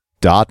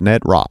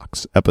.NET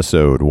Rocks,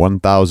 episode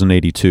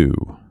 1082,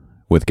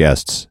 with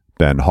guests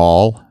Ben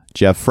Hall,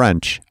 Jeff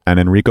French, and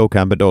Enrico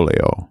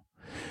Campidoglio.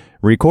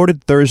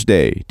 Recorded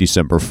Thursday,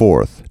 December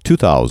 4th,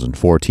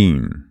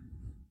 2014.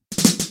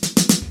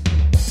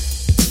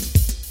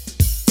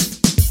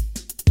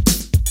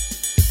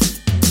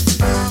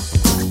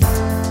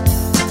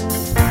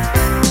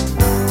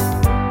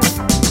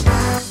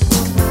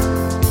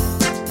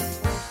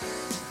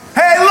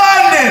 Hey,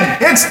 London!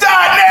 It's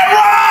 .NET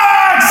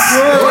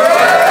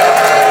Rocks!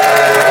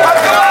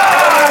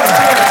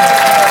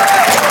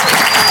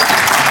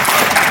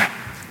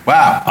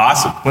 Wow.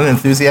 Awesome. What an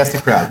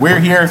enthusiastic crowd. We're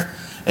here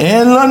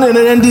in London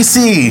at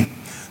NDC.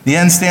 The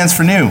N stands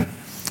for new.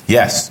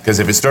 Yes, because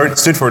if it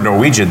stood for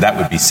Norwegian, that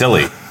would be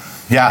silly.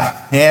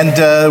 Yeah,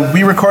 and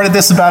we recorded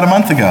this about a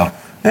month ago.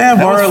 Yeah, That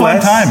more was or a fun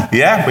less. time.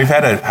 Yeah, we've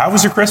had a. How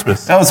was your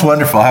Christmas? That was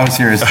wonderful. How was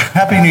yours?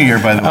 Happy New Year,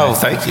 by the way. Oh,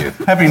 thank you.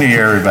 Happy New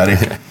Year, everybody.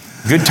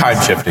 Good time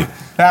shifting.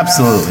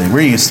 Absolutely.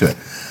 We're used to it.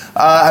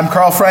 I'm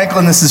Carl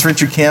Franklin. This is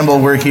Richard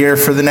Campbell. We're here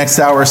for the next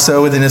hour or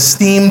so with an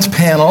esteemed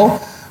panel,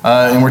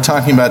 and we're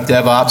talking about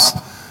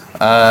DevOps.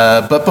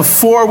 But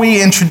before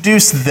we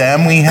introduce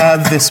them, we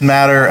have this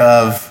matter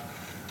of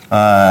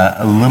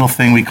a little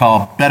thing we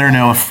call Better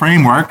Know a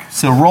Framework.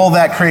 So roll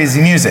that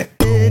crazy music.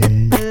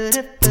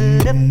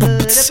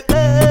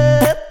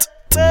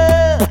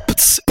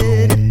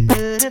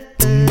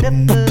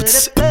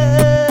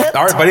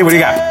 All right, buddy, what do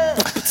you got?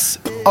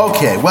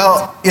 Okay,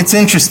 well, it's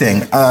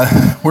interesting.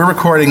 We're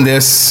recording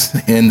this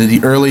in the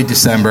early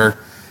December,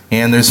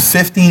 and there's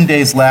 15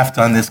 days left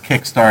on this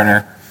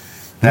Kickstarter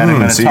that I'm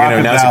going to So talk you're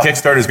going to announce about. the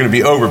Kickstarter is going to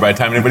be over by the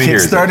time anybody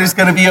hears it. Kickstarter's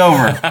going to be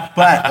over,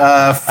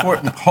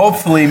 but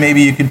hopefully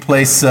maybe you could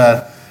place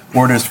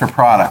orders for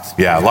products.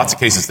 Yeah, lots of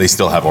cases they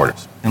still have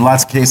orders. In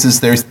lots of cases,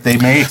 they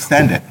may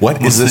extend it. What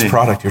We'll is this see.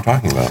 product you're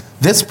talking about?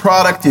 This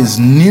product is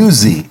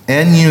Newsy,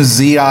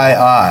 Nuzii.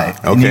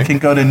 And you Okay. can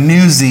go to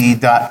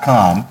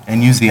newsy.com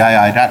and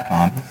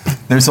nuzii.com.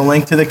 There's a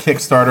link to the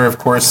Kickstarter, of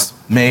course,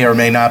 may or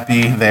may not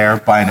be there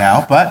by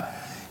now, but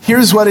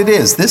here's what it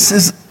is. This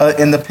is,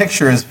 in the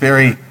picture, is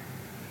very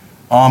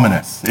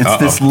ominous. It's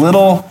this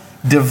little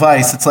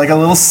device. It's like a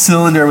little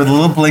cylinder with a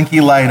little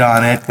blinky light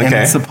on it, and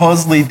Okay. it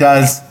supposedly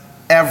does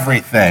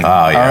everything.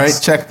 Ah, yes. All right,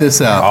 check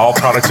this out. All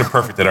products are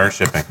perfect that aren't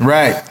shipping.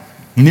 Right.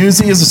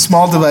 Newsy is a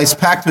small device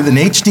packed with an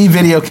HD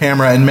video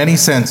camera and many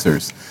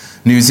sensors.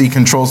 Newsy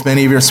controls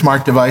many of your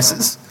smart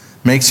devices,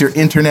 makes your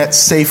internet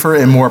safer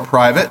and more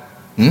private.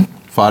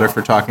 Fodder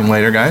for talking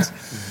later, guys.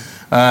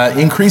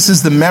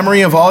 Increases the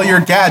memory of all your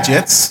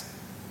gadgets.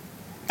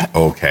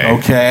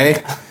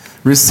 Okay.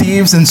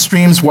 Receives and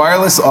streams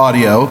wireless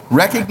audio,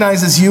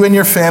 recognizes you and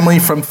your family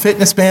from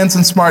fitness bands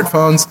and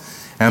smartphones,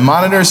 and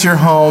monitors your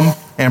home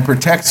and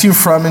protects you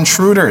from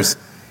intruders.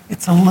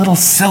 It's a little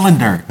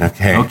cylinder.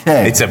 Okay.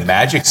 It's a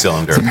magic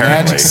cylinder, It's a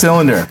apparently. magic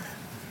cylinder.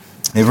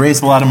 They've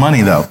raised a lot of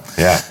money, though.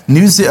 Yeah.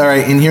 Newsy, all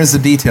right, and here's the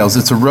details.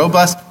 It's a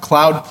robust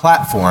cloud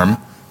platform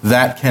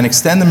that can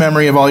extend the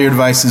memory of all your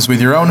devices with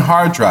your own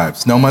hard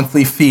drives. No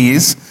monthly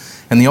fees,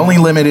 and the only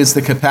limit is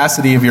the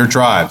capacity of your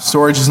drive.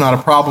 Storage is not a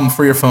problem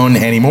for your phone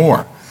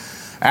anymore.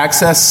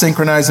 Access,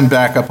 synchronize, and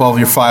back up all of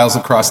your files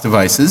across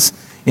devices.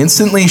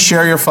 Instantly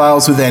share your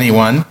files with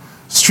anyone.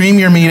 Stream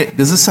your media.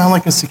 Does this sound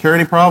like a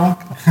security problem?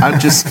 I'm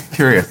just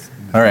curious.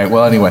 All right,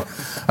 well, anyway.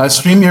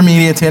 Stream your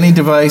media to any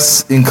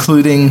device,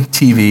 including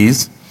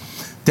TVs.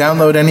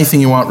 Download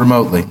anything you want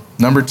remotely.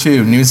 Number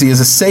 2, Newsy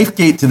is a safe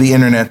gate to the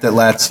internet that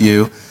lets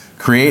you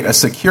create a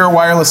secure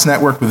wireless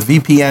network with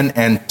VPN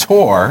and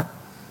Tor,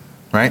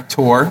 right?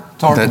 Tor,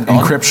 that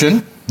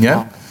encryption,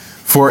 yeah,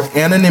 for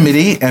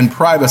anonymity and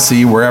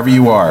privacy wherever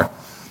you are.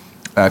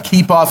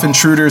 Keep off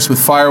intruders with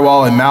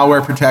firewall and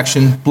malware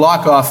protection.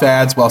 Block off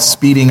ads while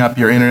speeding up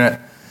your internet.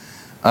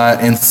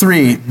 And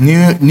 3,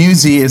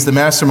 Newsy is the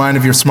mastermind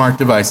of your smart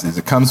devices.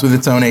 It comes with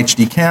its own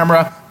HD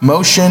camera,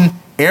 motion,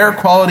 air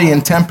quality,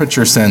 and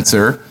temperature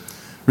sensor.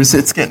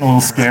 It's getting a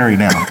little scary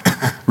now.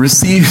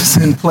 Receives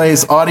and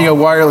plays audio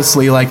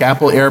wirelessly like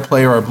Apple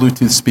AirPlay or a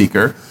Bluetooth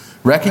speaker.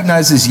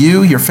 Recognizes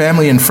you, your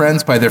family, and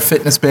friends by their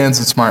fitness bands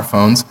and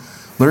smartphones.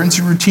 Learns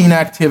your routine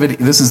activity.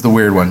 This is the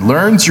weird one.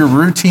 Learns your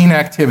routine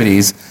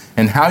activities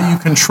and how you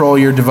control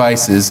your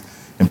devices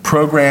and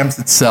programs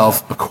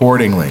itself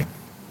accordingly.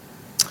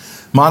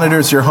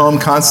 Monitors your home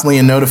constantly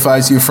and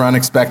notifies you for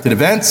unexpected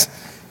events.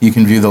 You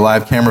can view the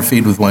live camera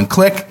feed with one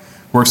click.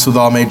 Works with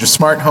all major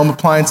smart home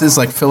appliances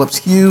like Philips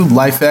Hue,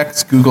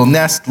 LifeX, Google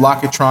Nest,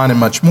 Lockitron, and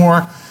much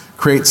more.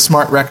 Creates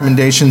smart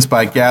recommendations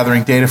by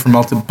gathering data from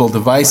multiple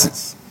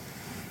devices.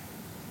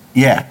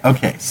 Yeah,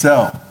 okay,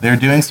 so they're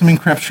doing some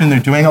encryption, they're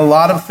doing a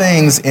lot of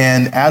things,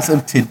 and as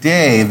of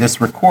today,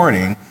 this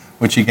recording,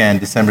 which again,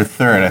 December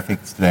 3rd, I think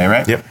it's today,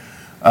 right? Yep.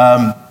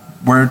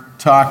 We're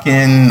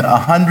talking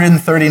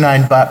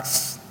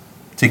 $139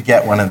 to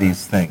get one of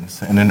these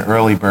things, and an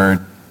early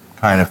bird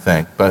kind of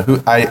thing. But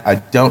I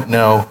don't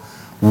know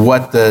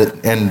what the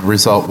end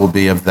result will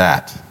be of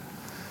that.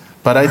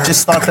 But I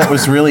just thought that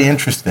was really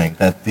interesting,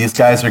 that these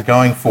guys are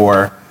going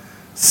for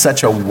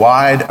such a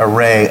wide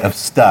array of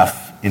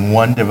stuff in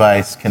one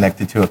device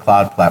connected to a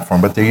cloud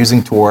platform, but they're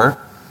using Tor,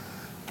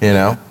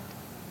 It's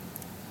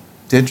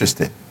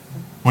interesting.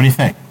 What do you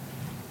think?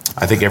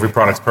 I think every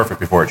product's perfect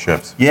before it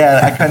ships. Yeah,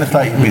 I kind of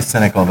thought you'd be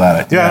cynical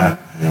about it. Yeah.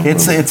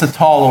 It's a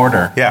tall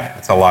order. Yeah,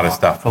 it's a lot of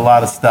stuff. It's a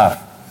lot of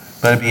stuff.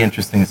 But it'd be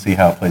interesting to see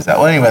how it plays out.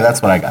 Well, anyway,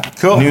 that's what I got.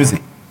 Cool. Newsy.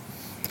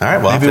 All right,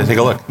 well, I'll have to take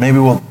a look. Maybe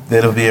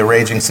it'll be a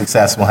raging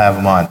success, we'll have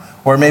him on.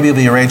 Or maybe it'll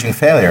be a raging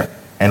failure,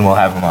 and we'll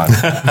have him on.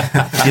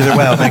 Either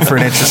way, it'll make for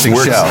an interesting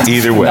Works show.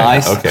 either way.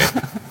 Nice. Okay.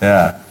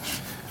 Yeah.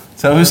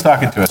 So who's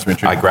talking to us,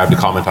 Richard? I grabbed a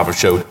comment off of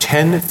show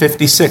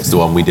 1056, the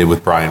one we did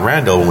with Brian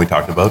Randall when we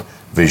talked about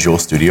Visual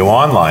Studio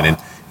Online. And,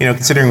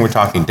 considering we're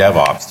talking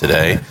DevOps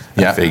today,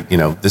 Yeah. I think,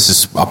 this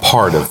is a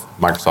part of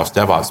Microsoft's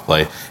DevOps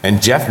play.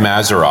 And Jeff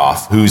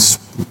Mazeroff, who's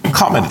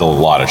commented a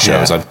lot of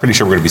shows, Yeah. I'm pretty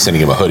sure we're going to be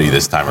sending him a hoodie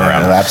this time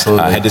around.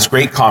 Absolutely. Had this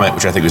great comment,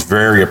 which I think was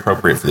very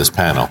appropriate for this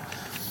panel.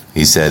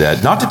 He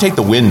said, not to take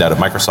the wind out of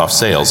Microsoft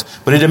sales,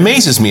 but it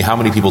amazes me how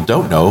many people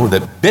don't know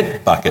that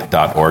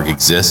bitbucket.org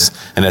exists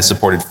and has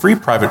supported free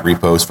private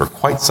repos for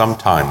quite some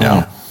time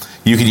now.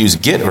 You can use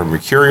Git or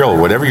Mercurial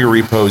or whatever your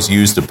repos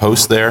use to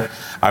post there.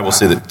 I will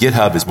say that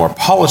GitHub is more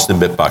polished than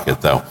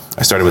Bitbucket, though.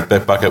 I started with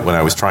Bitbucket when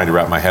I was trying to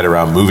wrap my head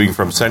around moving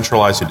from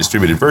centralized to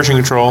distributed version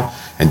control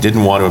and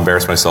didn't want to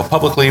embarrass myself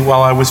publicly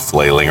while I was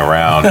flailing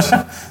around.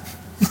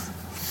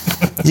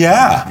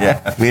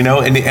 Yeah.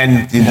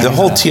 And the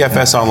whole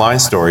TFS Online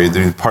story,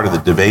 part of the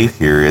debate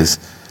here is,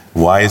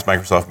 why is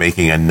Microsoft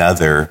making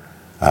another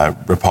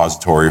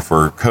repository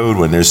for code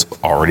when there's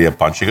already a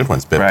bunch of good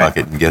ones?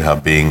 Bitbucket and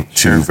GitHub being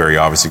two very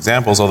obvious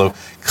examples, although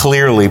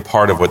clearly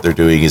part of what they're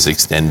doing is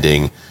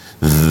extending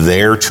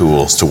their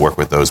tools to work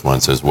with those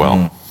ones as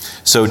well.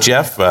 So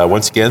Jeff,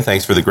 once again,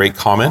 thanks for the great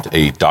comment.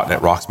 A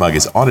 .NET Rocks mug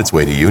is on its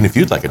way to you, and if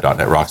you'd like a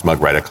 .NET Rocks mug,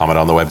 write a comment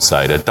on the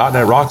website at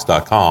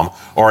 .NETRocks.com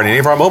or on any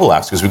of our mobile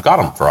apps, because we've got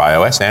them for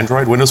iOS,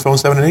 Android, Windows Phone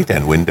 7 and 8,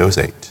 and Windows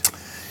 8.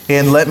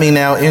 And let me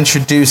now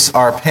introduce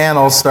our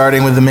panel,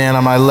 starting with the man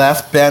on my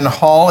left. Ben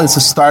Hall is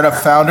a startup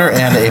founder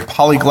and a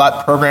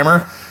polyglot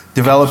programmer,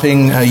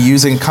 developing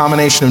using a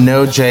combination of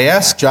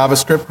Node.js,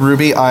 JavaScript,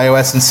 Ruby,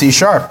 iOS, and C#.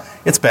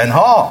 It's Ben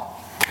Hall.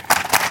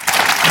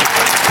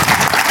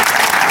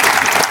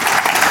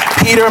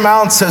 Peter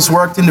Mounce has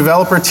worked in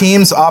developer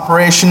teams,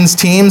 operations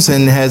teams,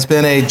 and has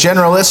been a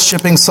generalist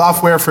shipping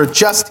software for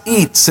Just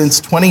Eat since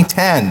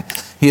 2010.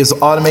 He has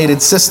automated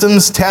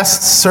systems,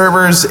 tests,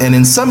 servers, and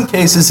in some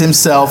cases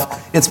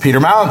himself. It's Peter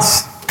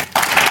Mounce.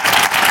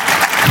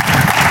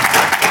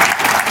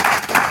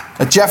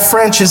 Jeff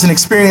French is an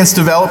experienced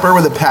developer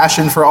with a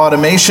passion for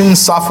automation,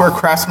 software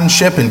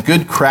craftsmanship, and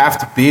good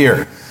craft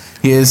beer.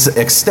 He has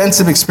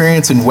extensive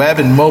experience in web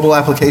and mobile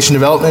application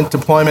development,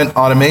 deployment,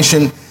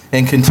 automation,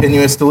 and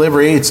continuous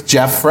delivery. It's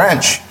Jeff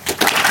French.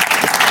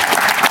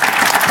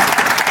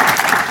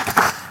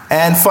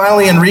 And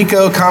finally,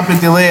 Enrico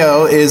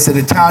Campidoglio is an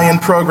Italian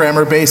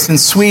programmer based in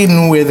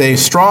Sweden with a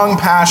strong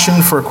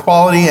passion for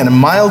quality and a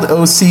mild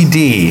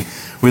OCD,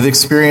 with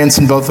experience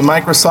in both the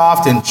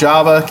Microsoft and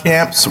Java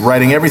camps,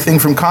 writing everything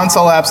from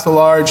console apps to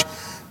large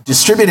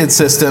distributed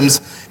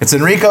systems. It's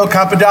Enrico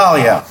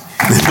Campidoglio.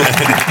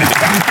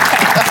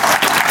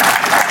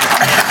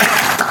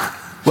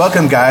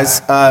 Welcome,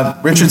 guys.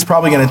 Richard's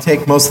probably going to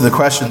take most of the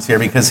questions here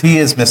because he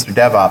is Mr.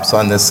 DevOps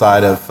on this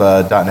side of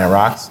 .NET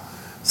Rocks.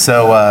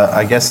 So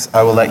I guess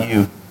I will let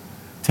you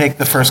take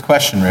the first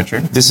question,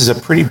 Richard. This is a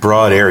pretty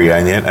broad area,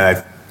 and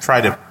I've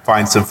tried to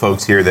find some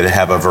folks here that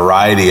have a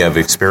variety of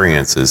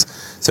experiences.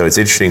 So it's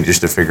interesting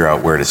just to figure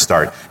out where to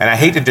start. And I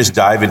hate to just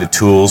dive into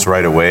tools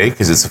right away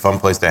because it's a fun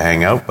place to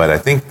hang out, but I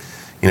think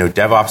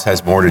DevOps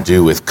has more to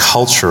do with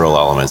cultural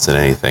elements than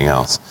anything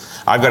else.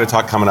 I've got a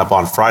talk coming up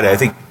on Friday. I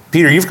think,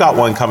 Peter, you've got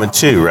one coming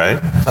too, right?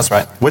 That's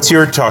right. What's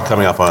your talk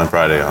coming up on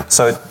Friday?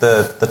 So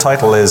the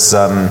title is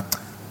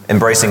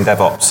Embracing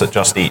DevOps at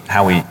Just Eat,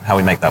 how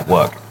we make that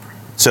work.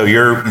 So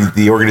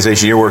the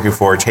organization you're working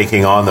for,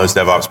 taking on those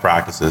DevOps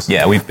practices.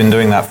 Yeah, we've been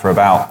doing that for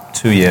about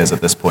 2 years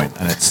at this point,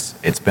 and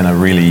it's been a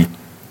really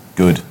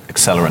good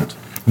accelerant.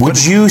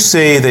 Would you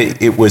say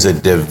that it was a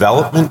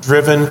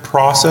development-driven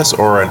process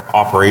or an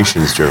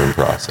operations-driven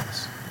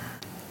process?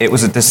 It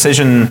was a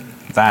decision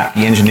that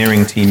the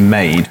engineering team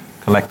made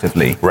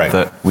collectively, right,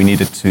 that we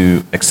needed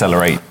to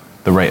accelerate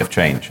the rate of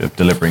change of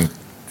delivering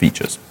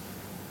features.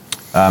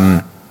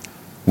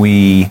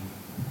 We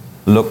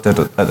looked at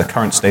the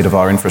current state of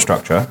our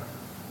infrastructure,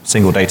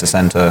 single data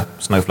center,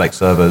 Snowflake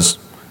servers.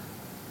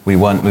 We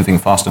weren't moving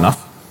fast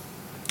enough.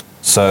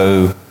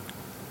 So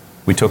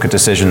we took a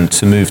decision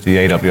to move to the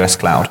AWS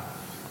cloud.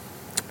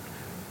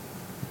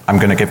 I'm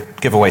going to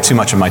give away too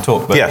much of my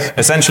talk, but yes,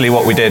 essentially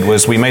what we did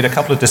was we made a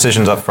couple of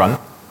decisions up front.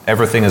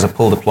 Everything is a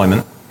pull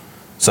deployment.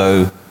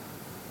 So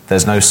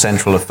there's no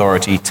central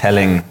authority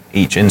telling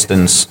each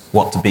instance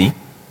what to be.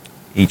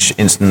 Each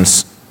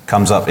instance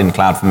comes up in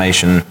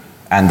CloudFormation,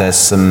 and there's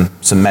some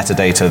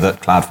metadata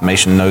that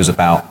CloudFormation knows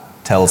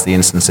about, tells the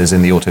instances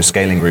in the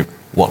auto-scaling group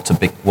what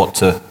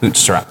to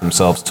bootstrap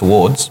themselves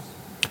towards.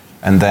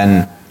 And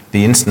then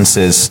the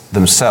instances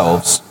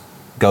themselves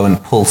go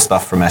and pull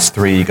stuff from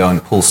S3, go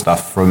and pull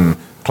stuff from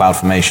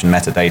CloudFormation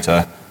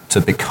metadata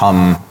to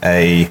become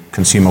a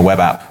consumer web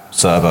app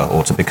server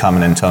or to become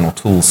an internal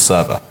tools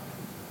server.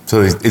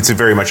 So it's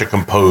very much a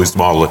composed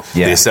model.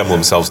 Yeah. They assemble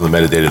themselves in the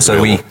metadata.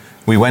 So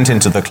we went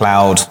into the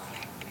cloud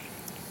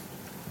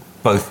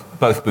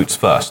both boots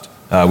first.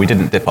 We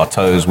didn't dip our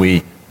toes.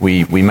 We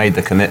made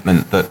the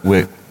commitment that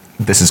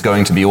this is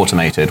going to be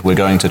automated. We're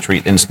going to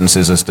treat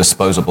instances as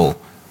disposable.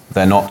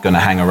 They're not going to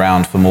hang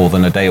around for more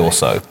than a day or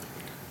so.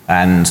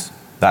 And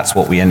that's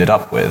what we ended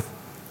up with.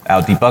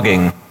 Our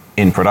debugging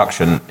in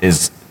production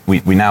is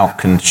we now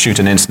can shoot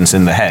an instance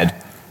in the head,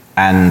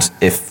 and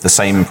if the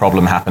same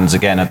problem happens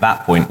again at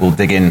that point, we'll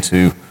dig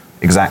into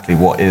exactly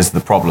what is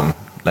the problem.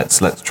 Let's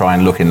try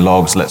and look in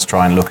logs. Let's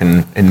try and look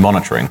in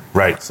monitoring.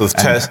 Right. So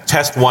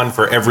test one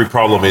for every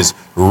problem is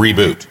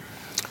reboot.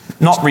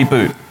 Not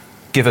reboot.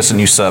 Give us a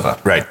new server.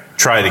 Right.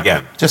 Try it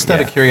again. Just out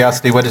of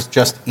curiosity, what does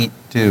Just Eat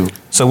do?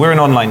 So we're an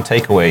online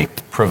takeaway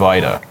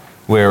provider.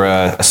 We're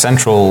a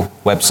central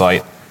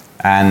website,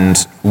 and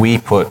we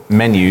put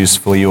menus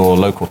for your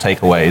local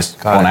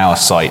takeaways on our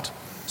site.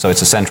 So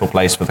it's a central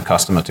place for the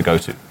customer to go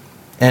to.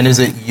 And is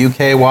it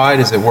UK-wide?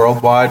 Is it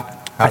worldwide?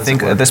 I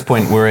think at this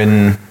point we're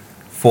in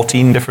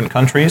 14 different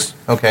countries.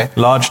 Okay.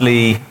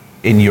 Largely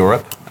in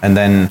Europe, and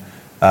then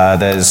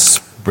there's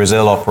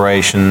Brazil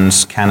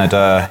operations,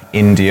 Canada,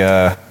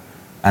 India,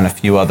 and a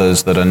few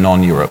others that are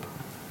non-Europe.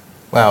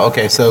 Wow,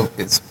 okay, so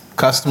it's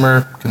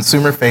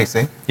consumer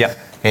facing. Yep.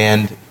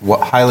 And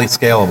highly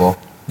scalable.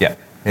 Yep.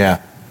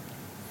 Yeah.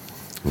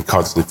 And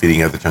constantly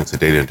feeding other chunks of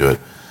data into it,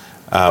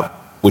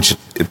 which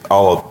is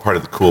all part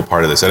of the cool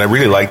part of this. And I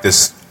really like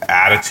this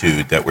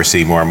attitude that we're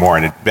seeing more and more.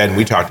 And Ben,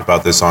 we talked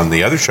about this on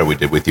the other show we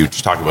did with you,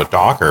 just talking about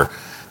Docker,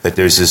 that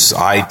there's this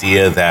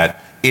idea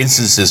that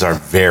instances are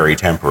very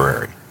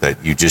temporary,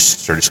 that you just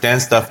sort of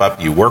stand stuff up,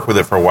 you work with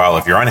it for a while.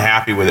 If you're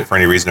unhappy with it for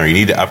any reason or you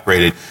need to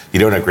upgrade it, you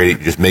don't upgrade it,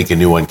 you just make a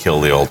new one,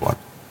 kill the old one.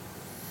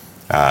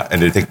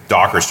 And I think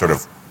Docker's sort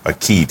of a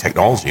key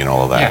technology in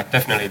all of that. Yeah,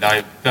 definitely.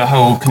 Like, the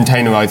whole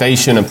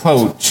containerization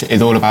approach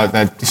is all about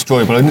their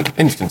destroyable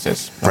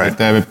instances. Right.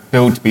 They're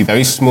built to be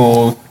very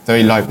small,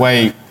 very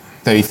lightweight,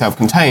 very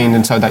self-contained,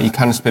 and so that you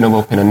can spin them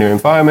up in a new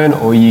environment,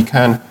 or you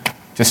can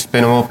just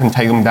spin them up and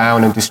take them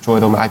down and destroy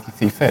them as you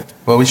see fit.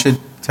 Well, we should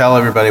tell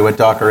everybody what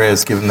Docker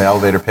is, give them the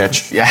elevator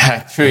pitch. Yeah,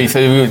 true.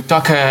 So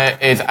Docker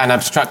is an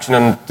abstraction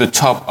on the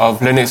top of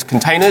Linux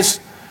containers,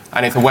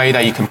 and it's a way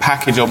that you can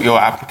package up your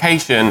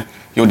application,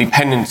 your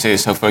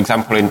dependencies. So for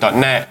example, in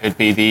 .NET, it would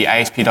be the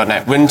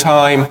ASP.NET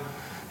runtime,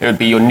 it would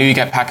be your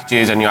NuGet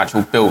packages and your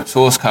actual built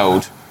source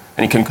code,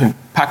 and you can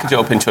package it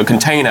up into a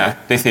container.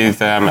 This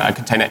is a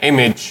container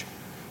image.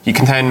 You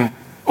can then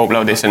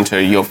upload this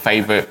into your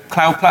favorite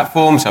cloud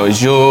platform, so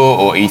Azure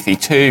or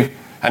EC2,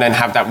 and then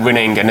have that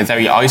running in a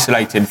very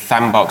isolated,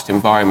 sandboxed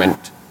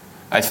environment.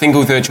 A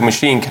single virtual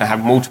machine can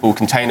have multiple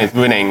containers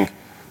running,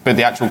 but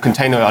the actual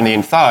container on the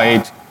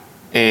inside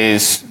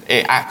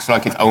it acts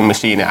like its own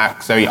machine. It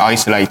acts very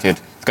isolated.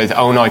 It's got its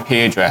own IP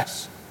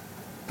address,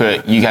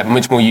 but you get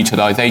much more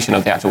utilization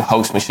of the actual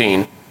host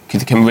machine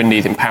because you can run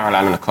these in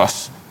parallel and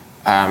across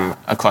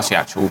the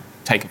actual,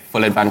 take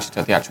full advantage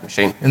of the actual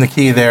machine. And the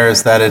key there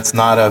is that it's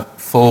not a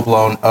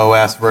full-blown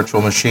OS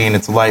virtual machine.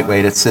 It's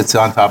lightweight. It sits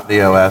on top of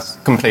the OS.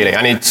 Completely.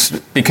 And it's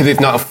because it's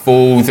not a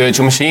full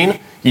virtual machine,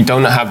 you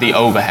don't have the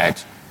overhead.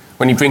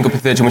 When you bring up a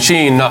virtual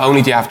machine, not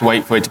only do you have to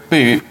wait for it to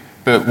boot,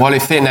 but while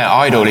it's sitting there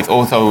idle, it's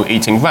also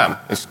eating RAM.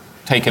 It's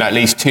taking at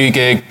least 2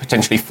 gig,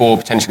 potentially 4,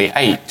 potentially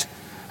 8.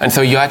 And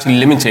so you're actually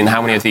limiting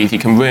how many of these you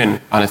can run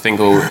on a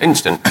single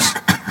instance.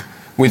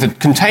 With a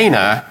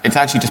container, it's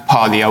actually just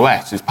part of the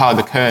OS. It's part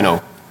of the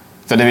kernel.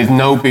 So there is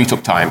no boot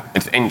up time.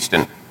 It's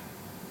instant.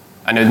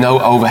 And there's no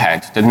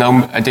overhead. There's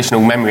no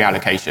additional memory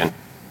allocation.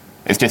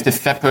 It's just a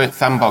separate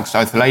sandbox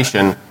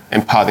isolation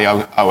in part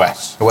of the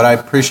OS. What I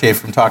appreciate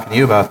from talking to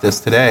you about this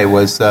today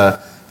was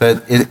that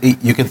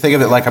you can think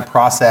of it like a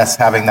process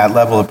having that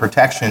level of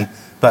protection,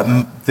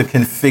 but the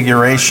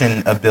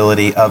configuration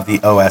ability of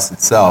the OS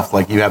itself,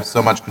 like you have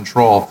so much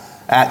control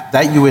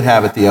that you would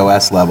have at the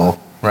OS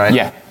level, right?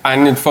 Yeah,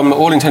 and from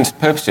all intents and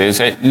purposes,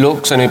 it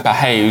looks and it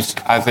behaves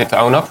as its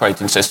own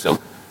operating system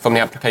from the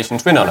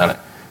applications run on it.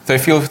 So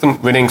if you're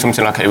running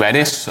something like a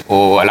Redis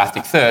or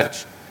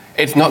Elasticsearch,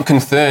 it's not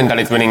concerned that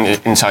it's running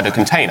inside a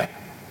container.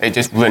 It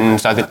just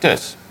runs as it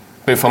does.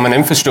 But from an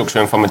infrastructure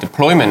and from a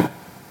deployment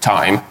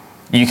time,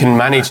 you can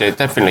manage it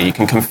differently. You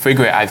can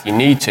configure it as you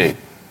need to.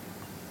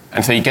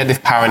 And so you get this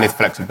power and this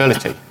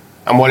flexibility.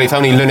 And while it's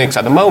only Linux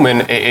at the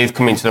moment, it is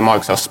coming to the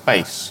Microsoft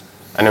space.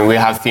 And then we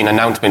have seen an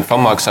announcement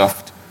from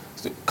Microsoft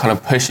kind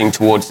of pushing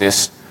towards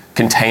this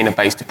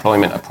container-based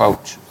deployment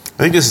approach.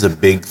 I think this is a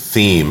big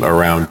theme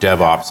around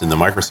DevOps in the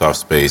Microsoft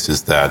space,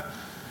 is that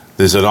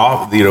there's this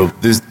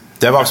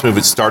DevOps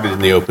movement started in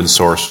the open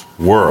source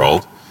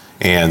world,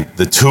 and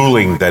the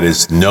tooling that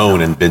is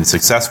known and been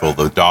successful,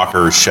 the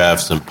Docker,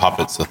 Chefs, and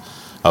Puppets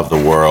of the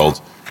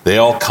world, they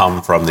all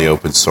come from the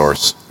open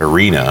source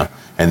arena,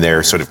 and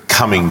they're sort of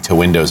coming to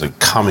Windows and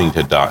coming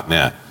to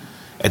 .NET.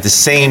 At the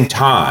same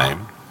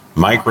time,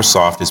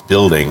 Microsoft is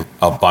building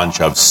a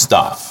bunch of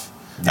stuff.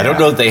 Yeah. I don't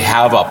know if they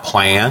have a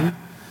plan.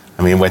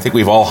 I mean, I think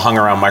we've all hung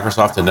around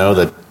Microsoft to know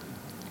that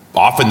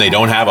often they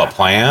don't have a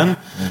plan.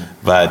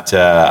 But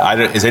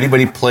has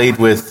anybody played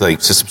with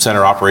like System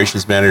Center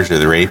Operations Manager, or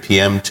their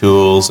APM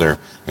tools, or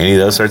any of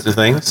those sorts of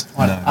things?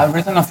 Well, I've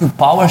written a few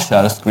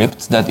PowerShell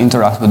scripts that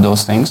interact with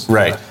those things.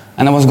 Right.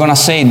 And I was going to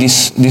say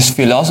this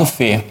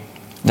philosophy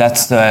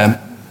that's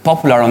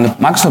popular on the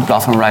Microsoft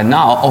platform right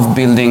now of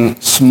building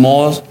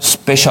small,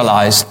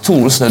 specialized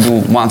tools that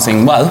do one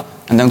thing well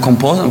and then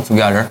compose them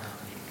together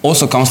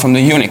also comes from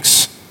the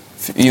Unix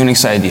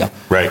idea.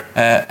 Right.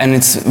 And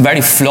it's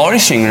very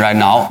flourishing right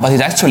now, but it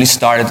actually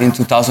started in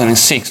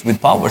 2006 with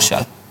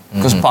PowerShell.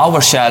 Because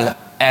PowerShell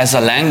as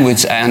a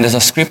language and as a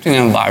scripting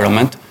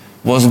environment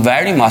was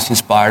very much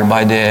inspired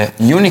by the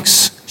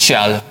Unix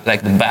shell,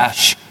 like the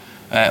bash,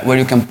 where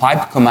you can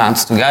pipe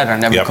commands together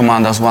and every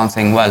command does one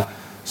thing well.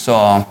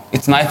 So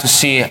it's nice to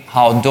see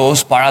how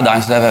those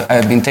paradigms that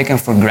have been taken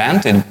for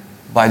granted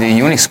by the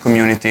Unix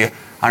community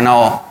are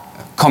now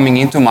coming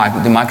into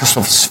the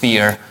Microsoft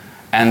sphere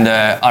and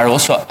are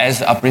also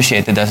as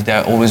appreciated as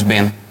they've always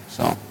been.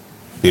 So,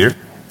 Peter?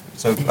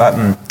 So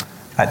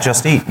at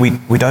Just Eat,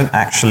 we don't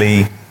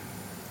actually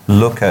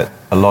look at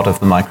a lot of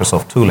the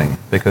Microsoft tooling,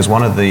 because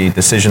one of the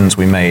decisions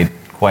we made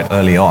quite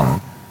early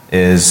on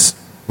is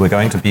we're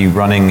going to be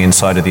running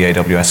inside of the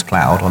AWS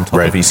cloud on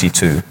top of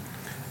EC2,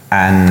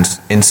 and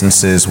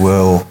instances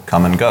will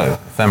come and go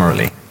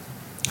ephemerally.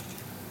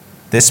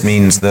 This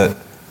means that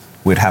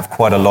we'd have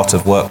quite a lot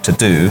of work to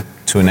do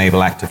to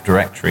enable Active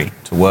Directory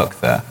to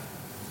work there.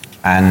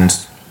 And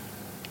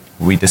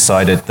we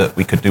decided that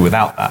we could do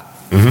without that.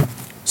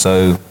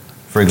 So,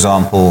 for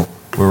example,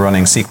 we're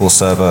running SQL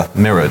Server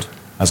mirrored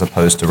as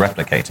opposed to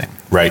replicating.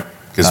 Right,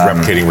 because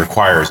replicating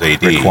requires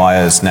AD.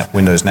 Requires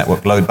Windows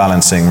Network Load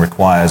Balancing,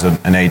 requires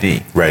an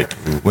AD. Right.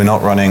 We're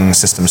not running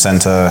System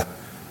Center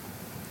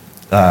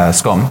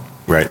SCOM.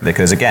 Right.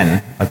 Because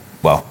again,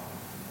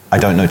 I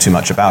don't know too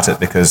much about it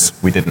because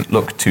we didn't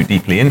look too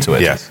deeply into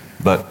it. Yes.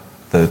 But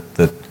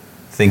the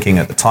thinking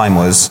at the time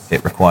was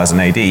it requires an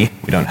AD.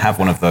 We don't have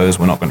one of those.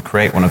 We're not going to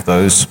create one of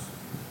those.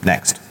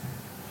 Next.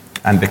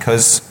 And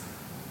because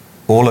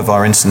all of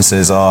our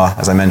instances are,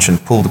 as I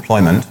mentioned, pool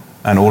deployment,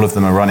 and all of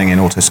them are running in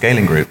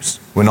auto-scaling groups,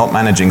 we're not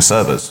managing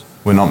servers.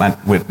 We're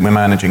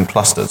managing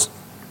clusters.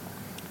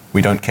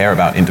 We don't care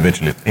about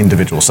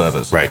individual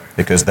servers. Right.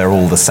 Because they're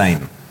all the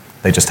same.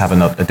 They just have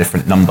a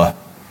different number.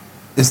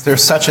 Is there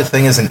such a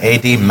thing as an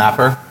AD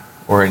mapper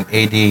or an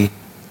AD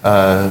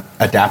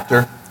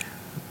adapter?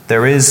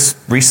 There is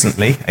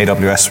recently,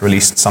 AWS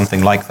released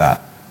something like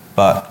that,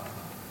 but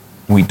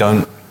we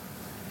don't,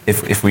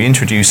 if we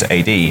introduce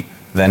AD,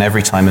 then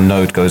every time a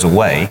node goes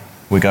away,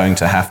 we're going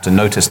to have to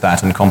notice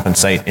that and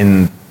compensate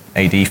in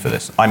AD for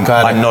this. I'm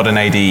not an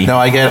AD No,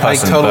 I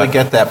totally but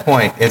get that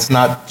point. It's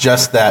not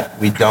just that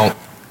we don't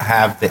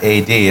have the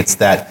AD, it's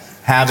that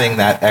having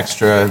that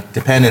extra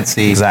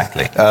dependency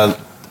Exactly.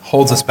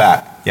 Holds us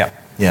back. Yeah.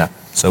 Yeah.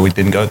 So we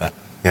didn't go there.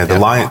 Yeah, the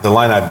line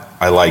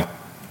I like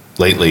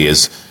lately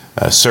is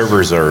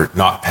servers are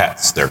not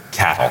pets, they're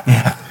cattle.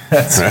 Yeah,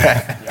 that's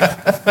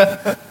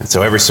right. And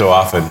so every so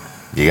often,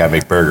 you got to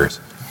make burgers.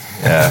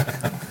 Yeah.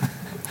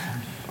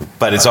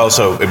 But it's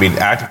also, I mean,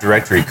 Active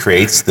Directory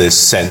creates this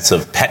sense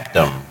of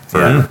petdom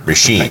for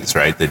machines,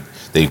 right? That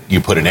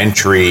you put an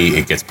entry,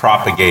 it gets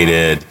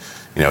propagated,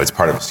 it's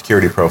part of a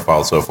security profile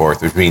and so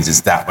forth, which means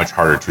it's that much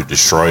harder to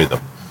destroy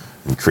them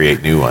and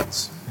create new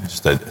ones.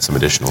 Just some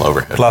additional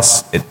overhead.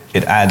 Plus,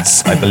 it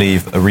adds, I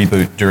believe, a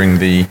reboot during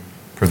the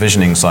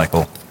provisioning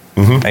cycle.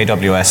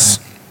 AWS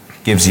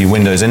gives you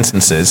Windows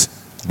instances,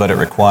 but it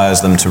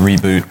requires them to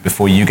reboot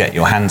before you get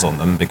your hands on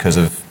them because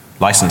of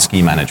license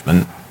key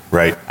management.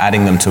 Right.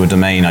 Adding them to a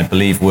domain, I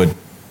believe, would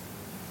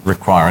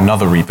require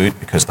another reboot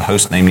because the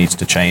host name needs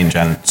to change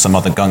and some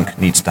other gunk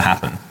needs to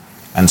happen.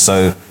 And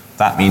so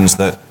that means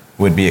that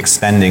we'd be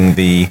extending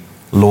the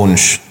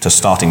launch to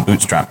starting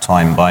Bootstrap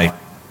time by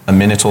a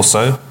minute or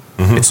so.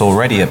 It's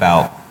already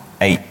about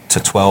 8 to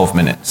 12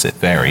 minutes, it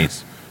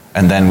varies.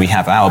 And then we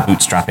have our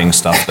bootstrapping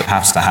stuff that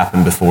has to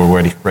happen before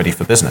we're ready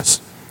for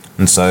business.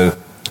 And so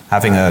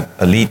having a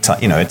lead time,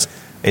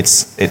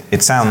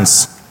 it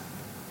sounds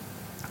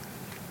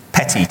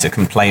petty to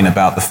complain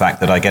about the fact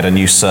that I get a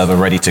new server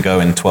ready to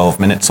go in 12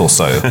 minutes or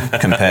so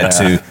compared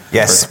to,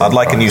 yes, I'd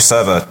like a new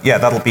server. Yeah,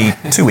 that'll be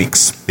 2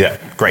 weeks. Yeah.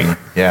 Great.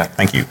 Yeah.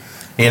 Thank you.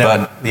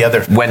 But the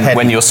other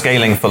when you're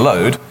scaling for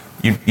load,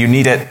 you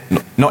need it,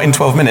 not in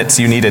 12 minutes,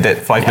 you needed it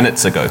 5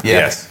 minutes ago.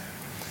 Yes.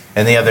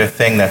 And the other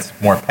thing that's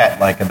more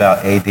pet-like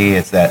about AD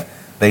is that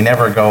they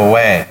never go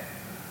away.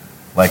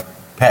 Like,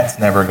 pets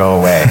never go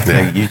away.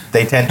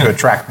 They tend to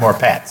attract more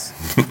pets.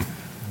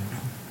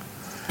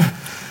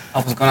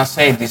 I was going to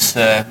say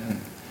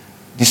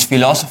this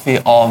philosophy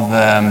of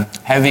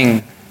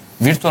having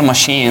virtual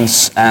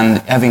machines and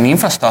having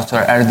infrastructure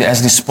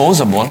as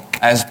disposable,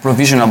 as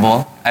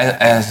provisionable,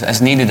 as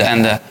needed,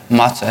 and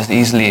much as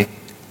easily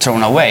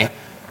thrown away.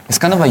 It's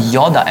kind of a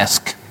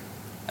Yoda-esque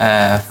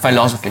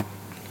philosophy.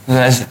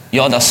 As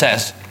Yoda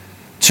says,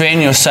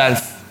 train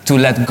yourself to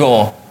let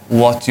go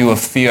what you have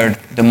feared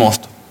the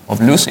most of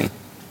losing,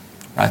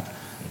 right?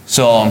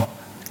 So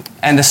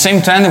And the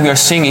same trend that we are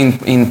seeing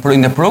in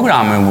the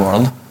programming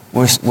world,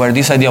 where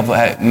this idea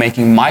of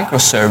making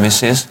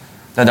microservices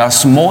that are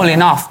small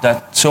enough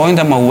that throwing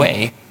them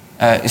away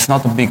is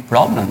not a big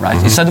problem, right?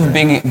 Mm-hmm. Instead of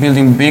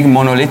building big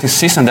monolithic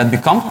systems that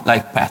become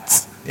like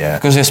pets,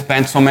 because you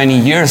spent so many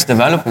years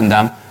developing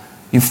them,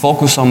 you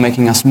focus on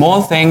making a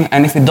small thing,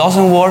 and if it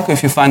doesn't work,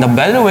 if you find a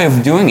better way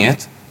of doing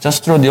it,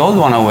 just throw the old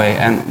one away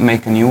and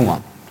make a new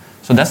one.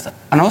 So that's,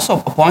 and also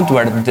a point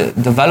where the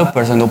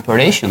developers and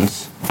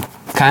operations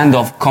kind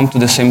of come to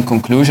the same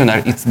conclusion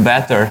that it's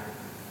better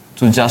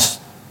to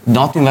just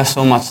not invest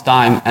so much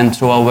time and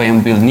throw away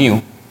and build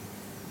new,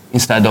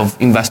 instead of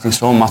investing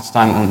so much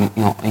time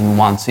in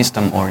one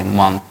system or in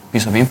one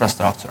piece of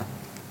infrastructure.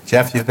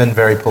 Jeff, you've been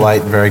very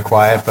polite and very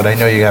quiet, but I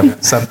know you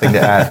have something to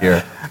add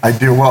here. I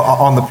do. Well,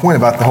 on the point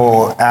about the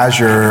whole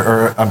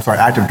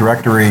Active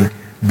Directory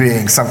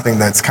being something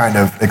that's kind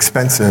of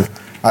expensive,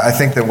 I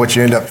think that what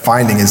you end up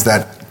finding is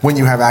that when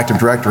you have Active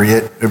Directory,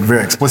 it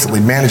very explicitly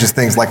manages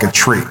things like a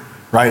tree,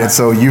 right? And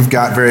so you've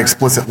got very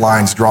explicit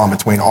lines drawn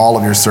between all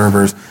of your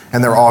servers,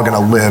 and they're all going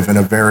to live in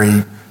a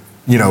very,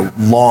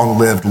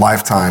 long-lived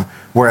lifetime.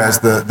 Whereas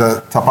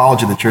the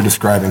topology that you're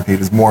describing, Pete,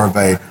 is more of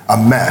a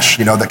mesh,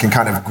 that can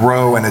kind of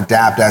grow and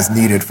adapt as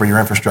needed for your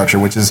infrastructure,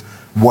 which is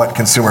what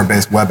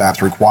consumer-based web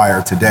apps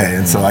require today.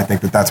 And so I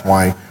think that that's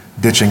why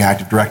ditching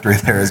Active Directory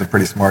there is a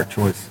pretty smart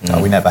choice.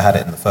 No, we never had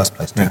it in the first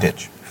place to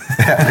ditch.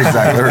 Yeah,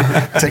 exactly.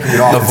 We're taking it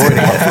off. Avoiding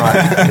it up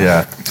front.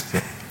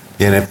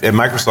 Yeah. And at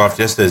Microsoft,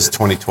 just as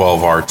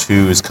 2012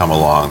 R2 has come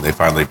along, they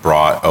finally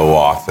brought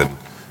OAuth and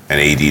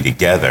AD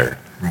together.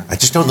 I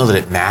just don't know that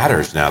it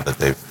matters now that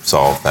they've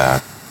solved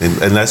that.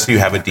 Unless you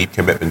have a deep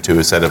commitment to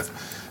a set of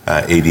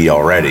AD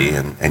already,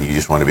 and you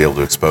just want to be able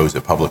to expose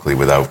it publicly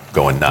without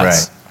going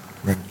nuts.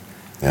 Right.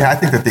 Yeah, I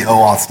think that the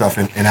OAuth stuff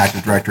in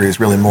Active Directory is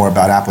really more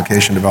about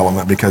application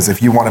development, because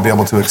if you want to be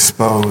able to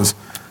expose,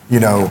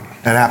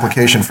 an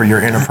application for your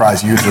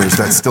enterprise users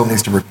that still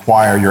needs to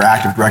require your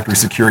Active Directory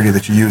security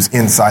that you use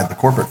inside the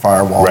corporate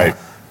firewall,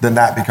 then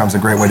that becomes a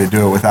great way to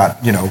do it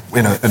without,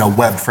 in a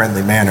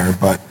web-friendly manner.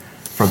 But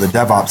for the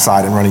DevOps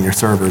side and running your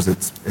servers,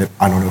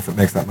 I don't know if it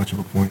makes that much of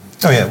a point.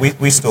 Oh yeah,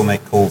 we still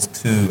make calls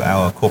to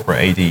our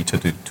corporate AD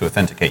to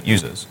authenticate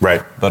users.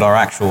 Right. But our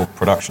actual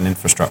production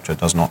infrastructure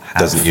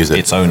doesn't use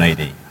its own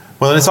AD.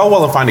 Well, and it's all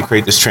well and fine to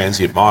create this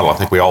transient model. I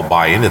think we all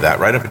buy into that,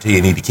 right up until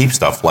you need to keep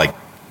stuff like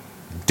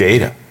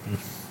data.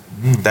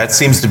 Mm-hmm. That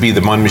seems to be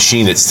the one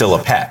machine that's still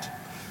a pet,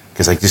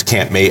 because I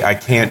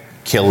can't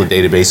kill a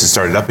database and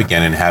start it up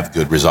again and have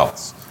good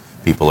results.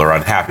 People are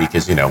unhappy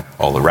because,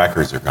 all the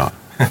records are gone.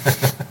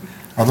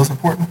 Are those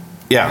important?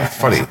 Yeah, it's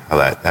funny how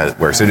that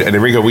works. And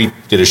Enrico, we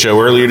did a show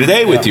earlier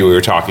today with you. We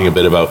were talking a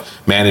bit about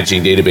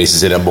managing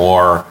databases in a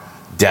more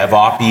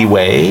DevOps-y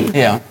way.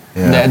 Yeah.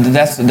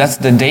 That's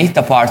the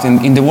data part.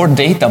 In the word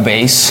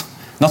database,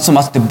 not so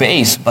much the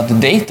base, but the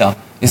data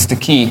is the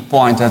key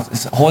point that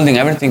is holding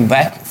everything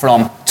back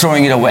from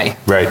throwing it away.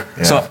 Right.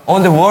 Yeah. So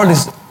all the world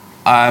is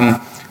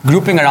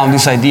grouping around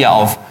this idea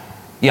of,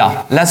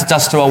 let's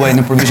just throw away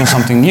and provision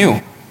something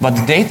new. But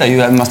the data, you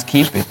must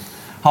keep it.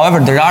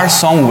 However, there are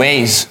some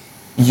ways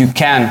you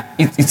can,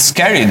 it's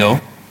scary though,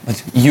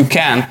 but you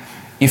can,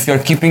 if you're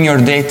keeping your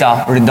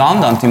data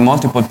redundant in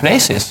multiple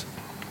places,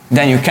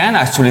 then you can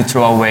actually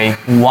throw away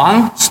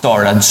one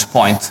storage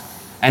point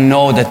and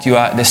know that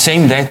the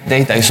same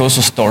data is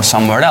also stored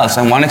somewhere else.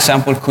 And one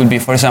example could be,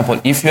 for example,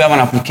 if you have an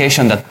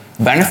application that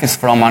benefits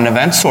from an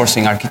event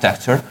sourcing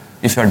architecture,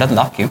 if you're that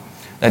lucky,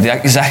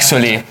 that is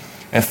actually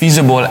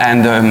feasible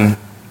and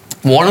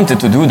warranted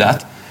to do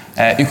that,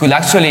 you could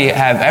actually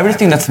have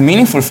everything that's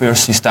meaningful for your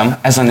system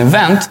as an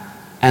event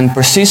and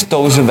persist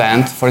those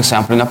events, for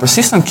example, in a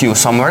persistent queue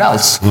somewhere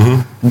else.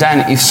 Mm-hmm.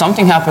 Then if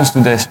something happens to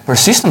the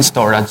persistent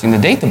storage in the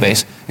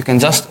database, you can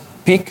just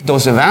pick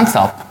those events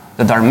up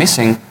that are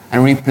missing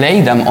and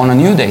replay them on a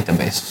new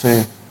database.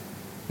 So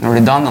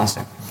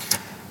redundancy.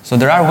 So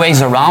there are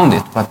ways around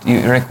it, but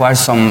it requires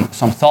some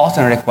thought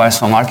and requires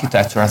some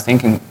architecture,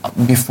 thinking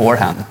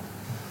beforehand.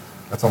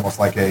 That's almost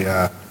like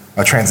a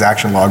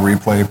transaction log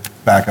replay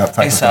backup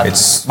type of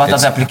thing. But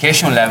at the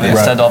application level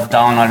instead of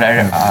down on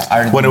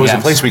our Well, it was a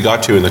place we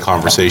got to in the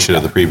conversation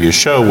of the previous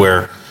show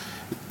where,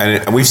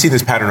 and we've seen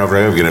this pattern over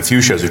and over again, a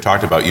few shows we've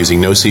talked about using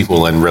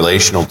NoSQL and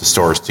relational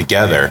stores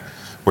together,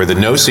 where the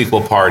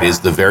NoSQL part is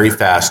the very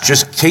fast,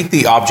 just take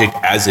the object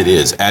as it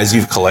is, as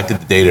you've collected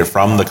the data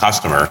from the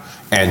customer,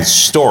 and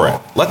store it.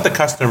 Let the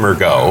customer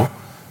go,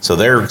 so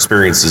their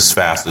experience is as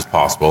fast as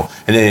possible,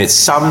 and then it's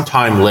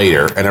sometime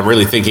later, and I'm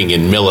really thinking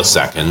in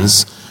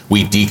milliseconds,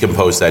 we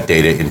decompose that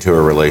data into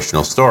a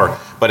relational store.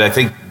 But I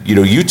think,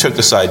 you took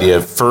this idea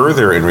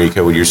further,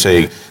 Enrico, when you're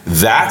saying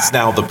that's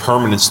now the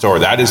permanent store.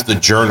 That is the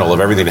journal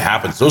of everything that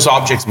happens. Those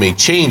objects may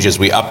change as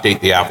we update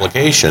the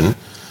application.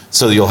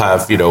 So you'll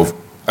have,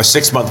 a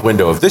 6-month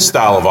window of this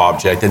style of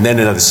object, and then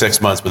another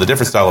 6 months with a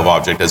different style of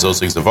object as those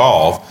things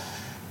evolve.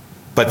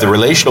 But the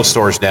relational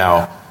stores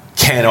now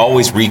can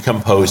always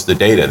recompose the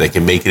data. They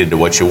can make it into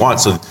what you want.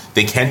 So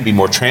they can be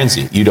more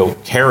transient. You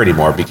don't care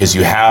anymore because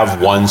you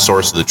have one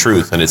source of the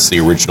truth, and it's the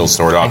original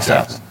stored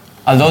object. Exactly.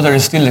 although there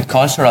is still a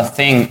cultural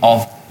thing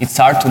of it's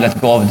hard to let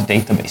go of the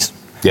database,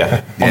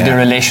 of the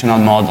relational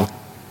model.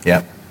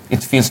 Yeah.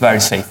 It feels very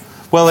safe.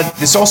 Well,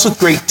 it's also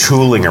great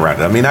tooling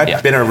around it. I mean,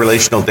 I've been a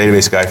relational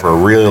database guy for a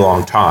really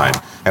long time,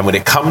 and when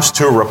it comes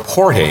to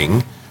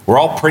reporting, we're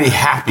all pretty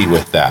happy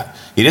with that.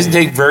 It doesn't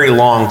take very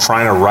long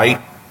trying to write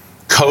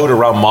code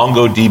around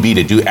MongoDB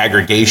to do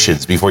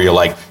aggregations before you're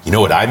like, you know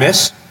what I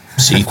miss?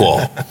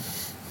 SQL.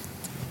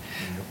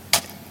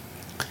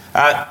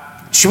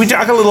 Should we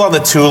talk a little on the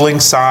tooling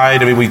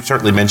side? I mean, we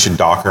certainly mentioned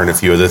Docker and a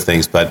few other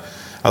things, but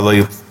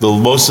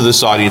most of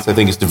this audience, I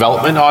think, is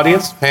development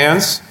audience.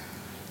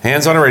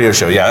 Hands on a radio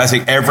show. Yeah, I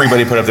think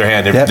everybody put up their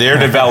hand. They're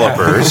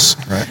developers.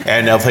 Right.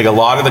 And I think a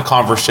lot of the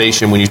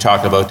conversation when you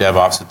talk about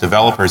DevOps with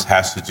developers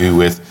has to do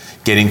with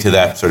getting to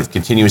that sort of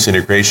continuous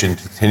integration,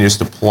 continuous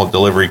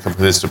delivery,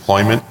 continuous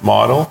deployment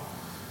model.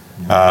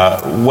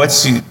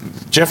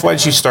 Jeff, why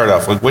don't you start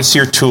off? What's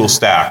your tool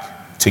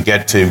stack to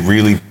get to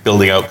really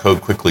building out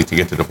code quickly to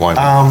get to deployment?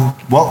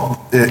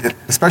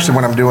 Especially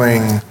when I'm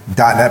doing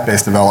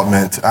 .NET-based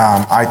development,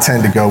 I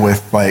tend to go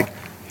with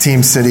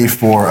TeamCity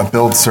for a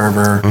build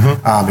server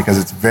because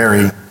it's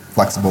very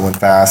flexible and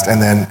fast,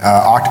 and then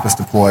Octopus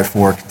Deploy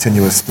for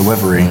continuous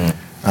delivery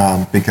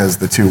because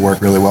the two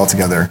work really well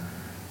together.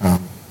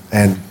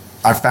 And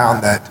I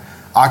found that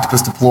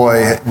Octopus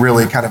Deploy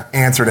really kind of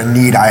answered a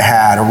need I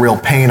had, a real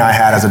pain I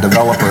had as a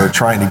developer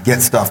trying to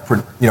get stuff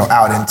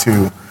out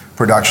into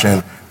production,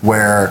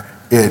 where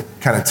it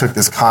kind of took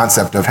this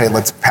concept of, hey,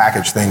 let's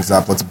package things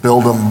up, let's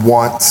build them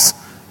once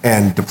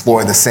and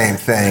deploy the same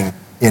thing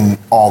in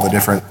all the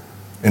different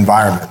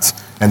environments.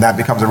 And that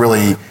becomes a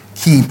really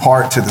key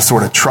part to the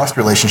sort of trust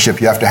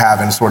relationship you have to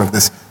have in sort of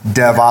this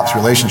DevOps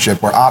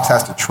relationship, where ops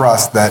has to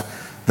trust that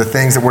the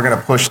things that we're going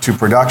to push to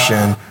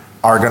production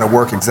are going to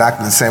work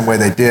exactly the same way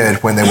they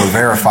did when they were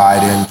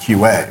verified in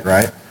QA,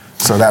 right?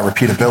 So that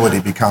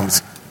repeatability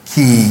becomes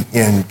key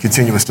in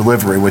continuous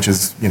delivery, which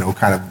is,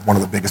 kind of one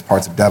of the biggest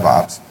parts of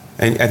DevOps.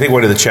 And I think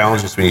one of the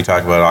challenges when you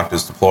talk about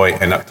Octopus Deploy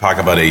and talk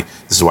about this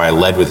is why I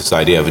led with this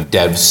idea of a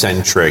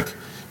dev-centric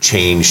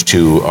change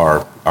to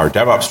our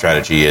DevOps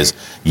strategy, is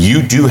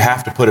you do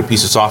have to put a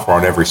piece of software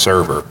on every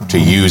server to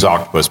use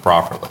Octopus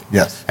properly.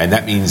 Yes. And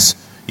that means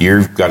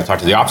you've got to talk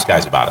to the ops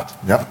guys about it.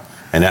 Yep.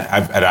 And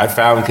I've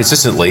found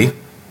consistently,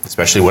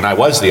 especially when I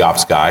was the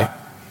ops guy,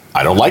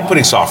 I don't like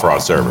putting software on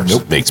servers.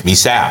 Nope. It makes me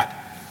sad.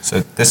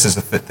 So this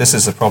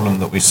is a problem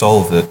that we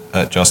solved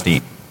at Just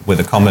Eat with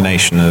a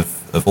combination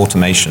of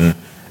automation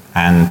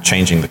and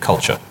changing the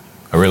culture.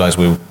 I realize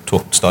we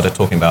started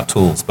talking about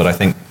tools, but I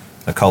think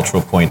the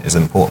cultural point is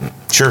important.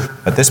 Sure.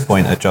 At this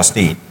point at Just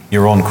Eat,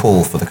 you're on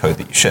call for the code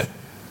that you ship.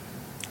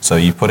 So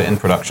you put it in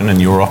production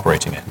and you're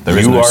operating it. There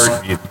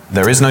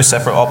is no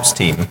separate ops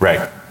team.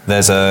 Right.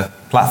 There's a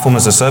platform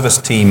as a service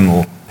team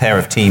or pair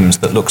of teams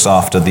that looks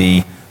after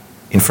the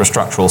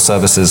infrastructural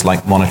services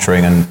like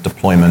monitoring and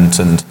deployment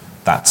and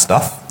that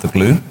stuff, the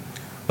glue.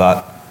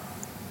 But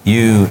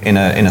you, in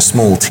a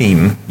small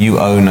team, you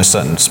own a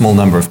certain small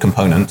number of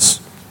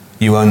components.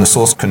 You own the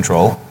source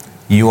control.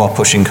 You are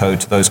pushing code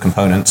to those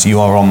components. You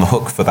are on the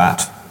hook for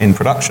that in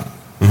production.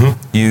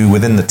 Mm-hmm. You,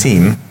 within the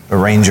team,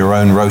 arrange your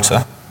own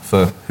rota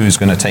for who's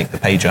going to take the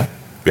pager.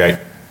 Right.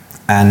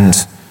 And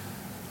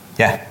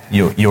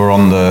you're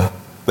on the...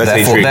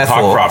 Therefore,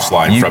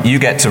 you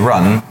get to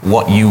run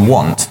what you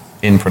want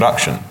in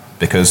production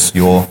because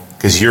you're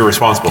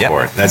responsible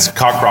for it. That's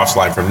Cockcroft's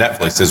line from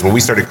Netflix. Says when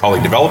we started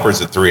calling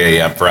developers at 3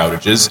 a.m. for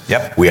outages,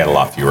 we had a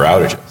lot fewer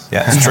outages.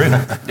 Yeah, it's true.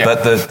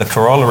 But the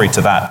corollary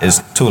to that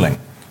is tooling.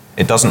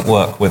 It doesn't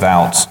work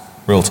without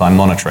real-time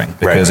monitoring,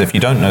 because if you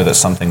don't know that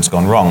something's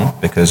gone wrong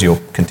because you're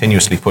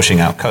continuously pushing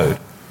out code,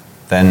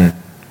 then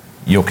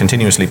you're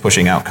continuously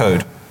pushing out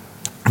code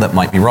that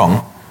might be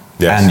wrong,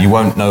 and you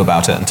won't know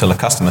about it until a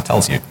customer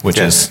tells you, which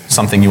is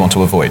something you want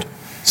to avoid.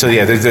 So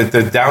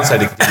the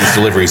downside of continuous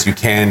delivery is you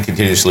can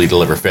continuously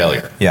deliver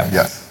failure. Yeah.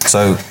 Yes.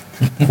 So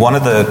one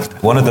of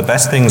the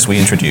best things we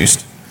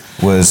introduced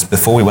was,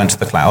 before we went to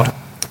the cloud,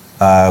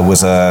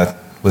 was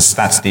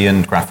StatsD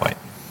and Graphite.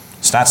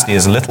 StatsD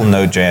is a little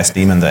Node.js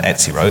daemon that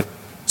Etsy wrote.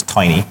 It's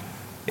tiny.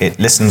 It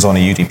listens on a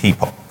UDP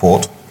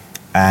port,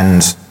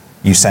 and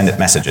you send it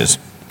messages.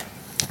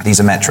 These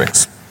are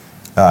metrics.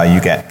 You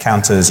get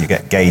counters, you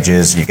get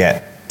gauges, you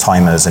get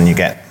timers, and you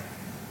get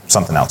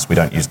something else. We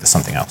don't use the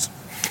something else.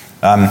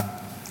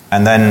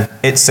 And then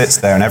it sits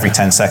there, and every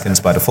 10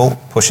 seconds by default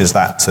pushes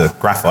that to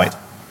Graphite,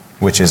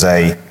 which is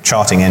a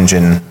charting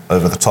engine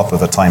over the top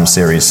of a time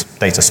series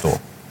data store.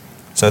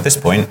 So at this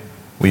point,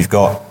 we've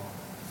got,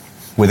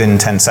 within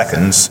 10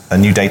 seconds, a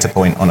new data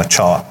point on a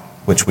chart,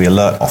 which we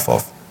alert off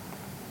of.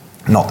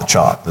 Not the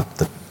chart,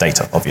 the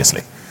data,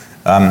 obviously.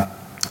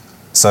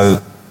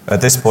 So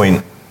at this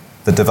point,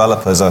 the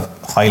developers are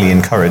highly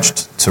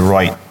encouraged to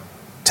write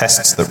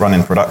tests that run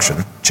in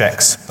production,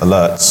 checks,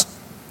 alerts,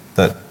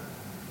 that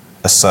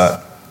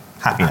assert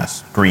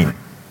happiness, green,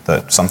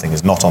 that something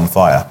is not on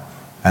fire.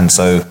 And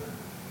so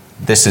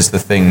this is the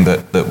thing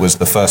that was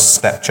the first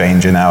step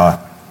change in our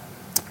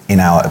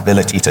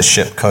ability to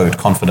ship code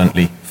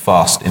confidently,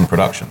 fast in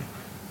production.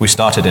 We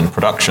started in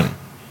production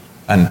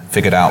and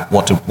figured out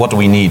what do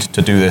we need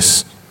to do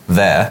this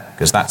there,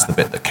 because that's the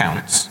bit that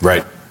counts.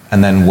 Right.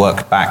 And then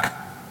worked back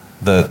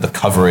the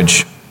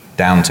coverage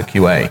down to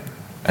QA.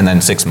 And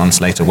then 6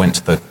 months later went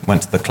to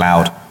the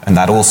cloud, and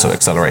that also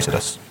accelerated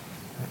us.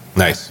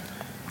 Nice.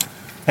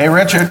 Hey,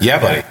 Richard. Yeah,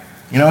 buddy.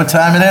 You know what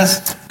time it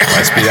is?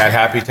 Must be that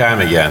happy time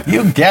again.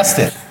 You guessed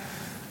it.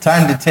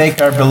 Time to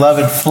take our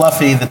beloved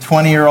Fluffy, the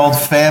 20-year-old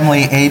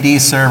family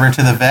AD server,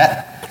 to the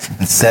vet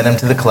and send him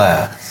to the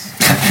cloud.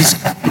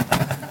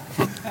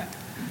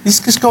 He's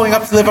just going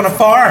up to live on a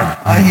farm.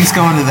 He's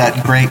going to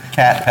that great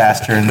cat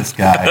pasture in the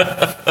sky.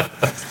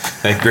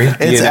 That great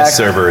DNS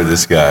server in the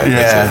sky.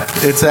 Yeah,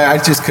 I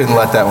just couldn't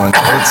let that one go.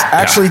 It's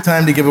actually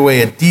time to give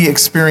away a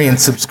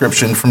D-Experience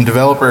subscription from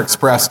Developer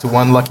Express to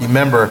one lucky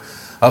member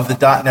of the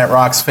 .NET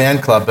Rocks fan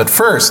club. But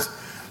first,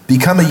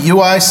 become a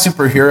UI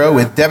superhero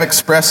with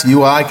DevExpress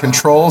UI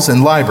controls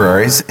and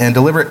libraries, and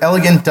deliver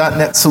elegant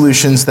 .NET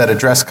solutions that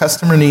address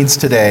customer needs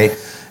today,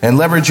 and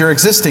leverage your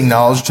existing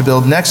knowledge to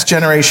build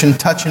next-generation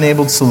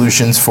touch-enabled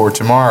solutions for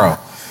tomorrow.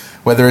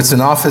 Whether it's an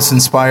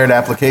Office-inspired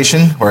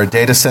application or a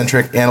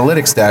data-centric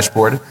analytics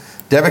dashboard,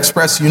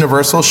 DevExpress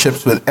Universal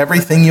ships with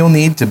everything you'll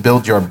need to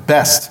build your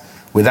best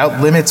without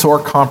limits or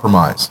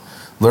compromise.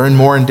 Learn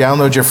more and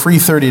download your free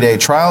 30-day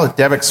trial at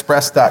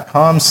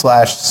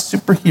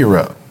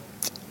devexpress.com/superhero.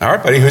 All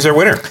right, buddy. Who's our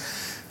winner?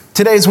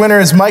 Today's winner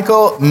is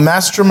Michael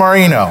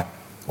Mastromarino.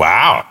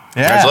 Wow.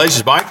 Yeah.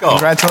 Congratulations, Michael.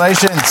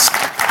 Congratulations.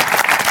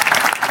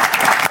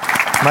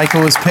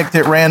 Michael was picked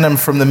at random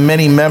from the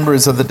many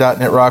members of the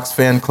 .NET Rocks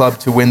fan club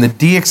to win the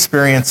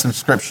D-Experience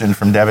subscription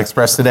from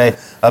DevExpress today.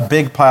 A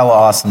big pile of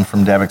awesome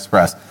from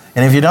DevExpress.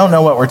 And if you don't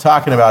know what we're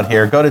talking about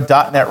here, go to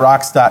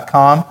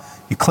 .NETRocks.com.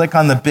 You click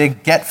on the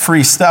big Get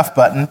Free Stuff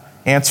button,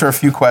 answer a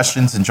few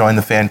questions, and join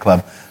the fan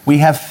club. We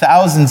have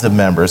thousands of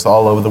members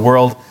all over the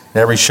world.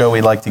 Every show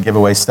we like to give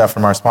away stuff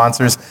from our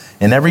sponsors.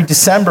 And every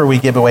December we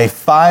give away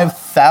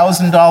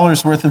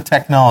 $5,000 worth of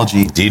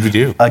technology. Indeed we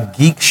do. A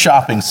geek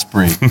shopping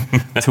spree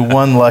to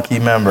one lucky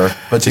member.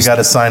 But you got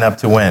to sign up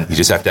to win. You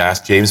just have to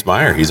ask James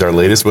Meyer. He's our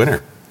latest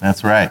winner.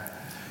 That's right.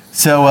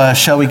 So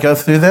shall we go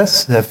through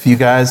this? If you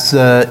guys,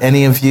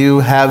 any of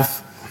you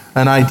have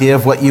an idea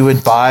of what you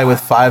would buy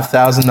with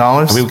 $5,000?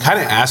 I mean, we kind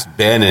of asked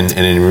Ben and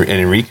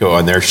Enrico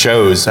on their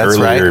shows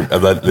earlier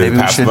about the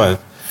past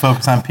month.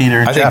 Focus on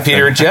Peter and Jeff. I think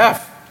Peter and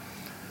Jeff.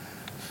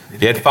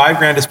 If you had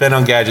 $5,000 to spend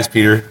on gadgets,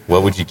 Peter,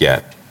 what would you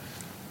get?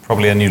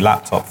 Probably a new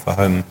laptop for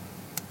home.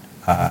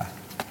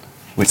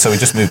 So we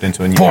just moved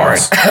into a new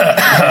house.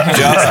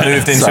 Just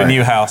moved into a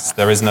new house.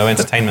 There is no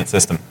entertainment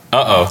system.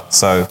 Uh-oh.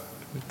 So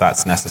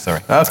that's necessary.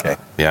 Okay.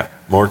 Yeah,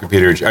 more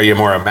computers. Are you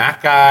more a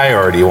Mac guy,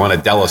 or do you want a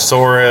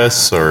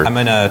Delosaurus? Or I'm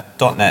in a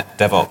 .NET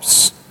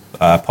DevOps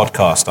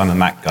podcast. I'm a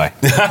Mac guy.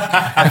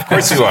 Of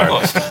course you are.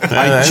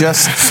 I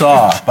just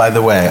saw, by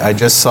the way,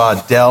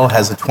 Dell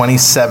has a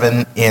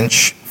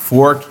 27-inch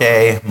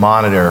 4K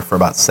monitor for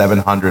about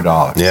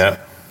 $700. Yeah.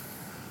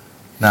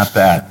 Not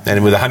bad.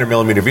 And with a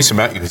 100mm VESA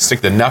mount, you can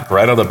stick the NUC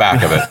right on the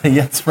back of it.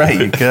 Yeah, that's right,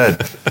 you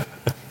could.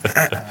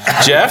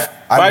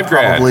 Jeff,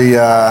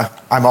 $5,000.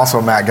 I'm also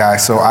a Mac guy,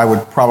 so I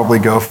would probably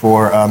go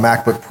for a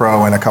MacBook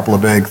Pro and a couple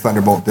of big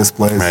Thunderbolt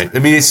displays. Right. I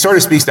mean, it sort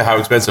of speaks to how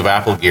expensive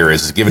Apple gear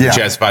is. Given the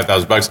chance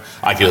 $5,000,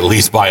 I could at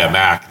least buy a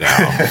Mac now.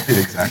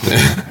 Exactly.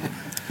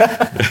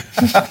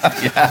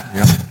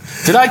 Yeah.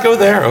 Did I go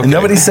there? Okay.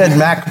 Nobody said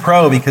Mac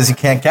Pro because you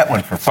can't get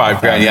one for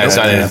 $5,000. Yeah, it's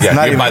not.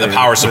 Yeah, you can buy the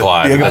power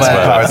supply. You can buy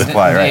the power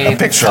supply, right? A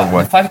picture of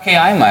one. 5K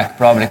iMac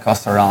probably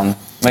costs around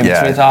maybe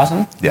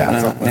 3,000.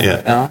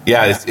 Yeah.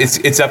 Yeah,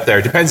 it's up there.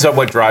 It depends on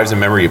what drives and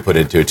memory you put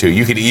into it too.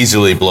 You could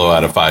easily blow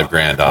out a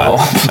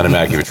 $5,000 on a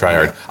Mac if you try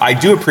hard. I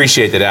do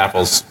appreciate that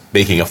Apple's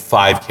making a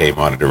 5K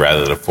monitor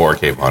rather than a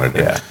 4K monitor.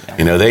 Yeah.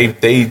 You know,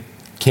 they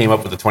came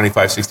up with a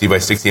 2560 by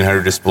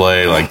 1600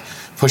 display, like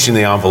pushing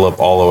the envelope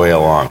all the way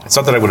along. It's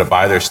not that I would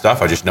buy their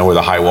stuff. I just know where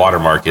the high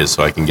watermark is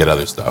so I can get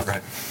other stuff.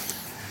 Right.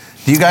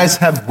 Do you guys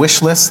have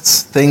wish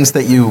lists, things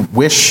that you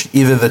wish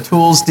either the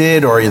tools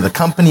did or the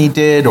company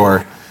did,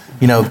 or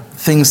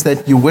things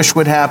that you wish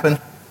would happen?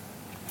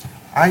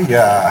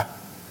 I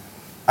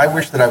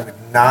wish that I would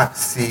not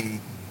see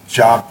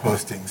job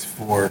postings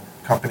for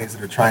companies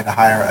that are trying to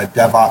hire a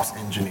DevOps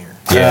engineer.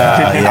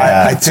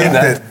 I think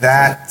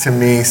that to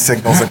me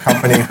signals a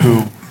company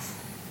who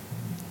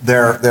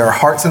their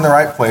heart's in the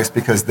right place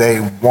because they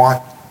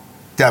want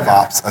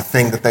DevOps, a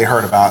thing that they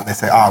heard about, and they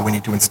say, we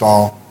need to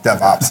install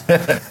DevOps.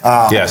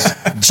 Yes.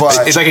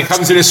 But it's like it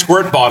comes in a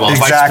squirt bottle. If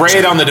I spray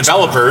it on the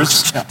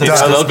developers,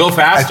 they'll go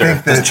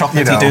faster. Does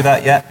Chocolatey do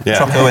that yet? Yeah.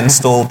 Choco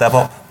install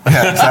DevOps?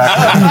 Yeah,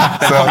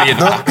 exactly.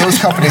 So those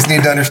companies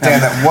need to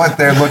understand that what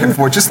they're looking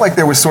for, just like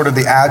there was sort of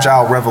the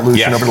agile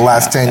revolution over the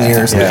last 10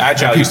 years. Yeah.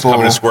 Agile used to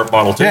come in a squirt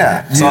bottle too.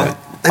 Yeah.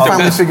 They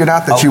finally figured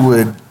out that you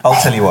would.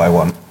 I'll tell you what I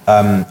want.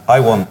 I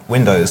want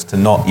Windows to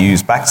not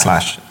use /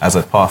 as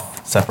a path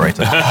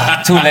separator.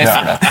 Too late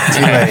for that.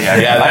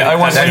 I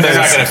want Windows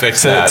not gonna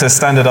fix that. to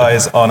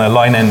standardize on a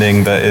line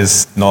ending that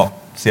is not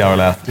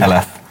CRLF,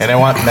 LF. And I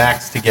want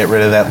Max to get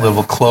rid of that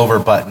little clover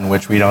button,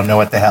 which we don't know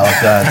what the hell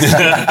it does.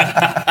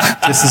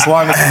 Just as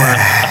long as we're...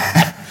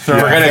 We're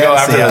going to go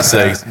after those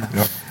things.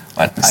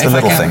 But It's the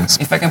little things.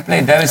 If I can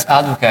play devil's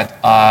advocate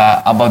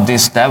about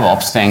this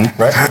DevOps thing,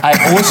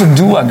 I also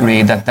do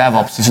agree that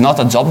DevOps is not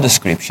a job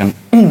description.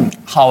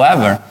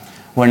 However,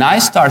 when I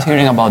start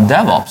hearing about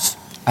DevOps,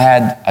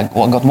 I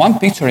got one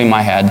picture in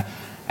my head,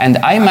 and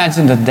I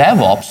imagine the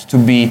DevOps to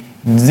be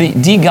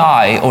the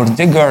guy or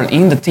the girl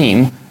in the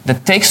team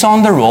that takes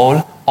on the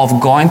role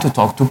of going to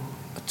talk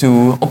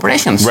to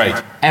operations,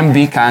 right, and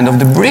be kind of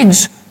the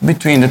bridge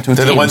between the two teams.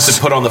 They're the ones that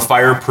put on the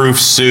fireproof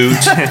suit.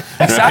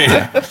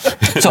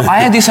 Exactly. So I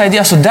had this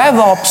idea. So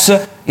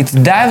DevOps, it's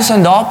devs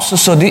and ops.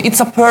 So it's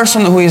a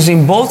person who is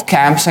in both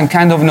camps and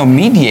kind of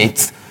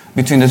mediates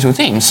between the two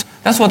teams.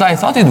 That's what I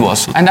thought it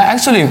was. And I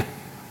actually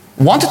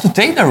wanted to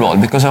take the role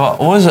because I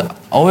was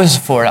always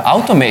for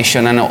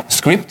automation and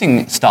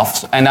scripting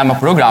stuff, and I'm a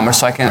programmer,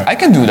 so I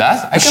can do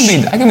that. I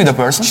can be the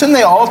person. Shouldn't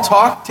they all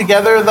talk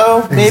together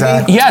though? Maybe.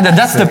 Exactly. Yeah,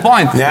 that's the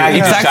point. Yeah, it's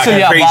you're just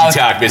actually talking crazy about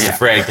talk, Mr.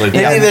 Franklin.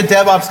 Maybe the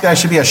DevOps guy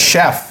should be a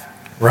chef.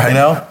 Right. You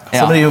know,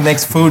 somebody who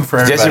makes food for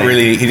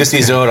everybody. He just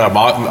needs to know how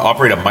to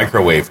operate a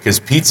microwave because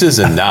pizza's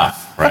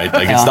enough, right?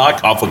 Like it's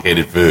not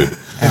complicated food.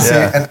 And see,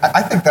 and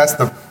I think that's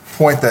the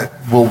point that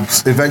we'll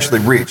eventually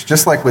reach.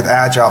 Just like with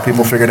Agile,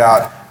 people figured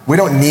out we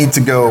don't need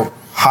to go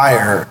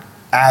hire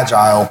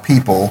Agile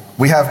people.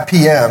 We have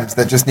PMs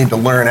that just need to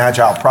learn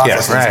Agile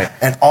processes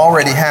and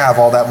already have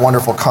all that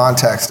wonderful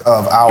context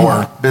of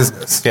our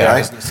business. Yeah.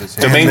 Right?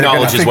 Domain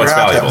knowledge is what's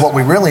valuable. What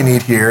we really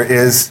need here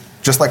is,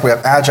 just like we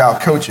have Agile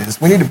coaches,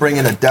 we need to bring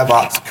in a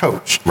DevOps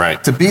coach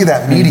to be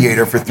that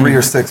mediator for 3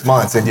 or 6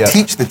 months and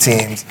teach the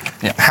teams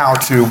how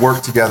to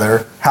work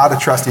together, how to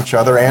trust each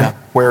other, and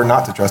where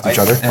not to trust each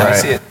other. I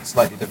see it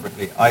slightly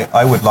differently.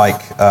 I would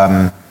like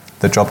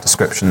the job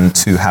description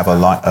to have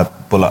a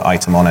bullet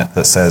item on it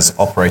that says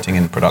operating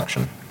in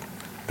production.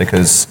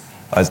 Because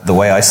the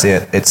way I see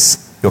it,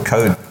 it's your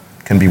code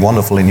can be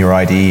wonderful in your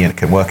IDE and it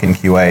can work in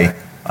QA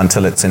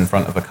until it's in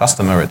front of a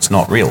customer. It's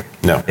not real.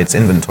 No. It's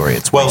inventory.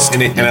 It's waste.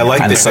 And I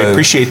like this. I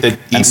appreciate that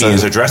EE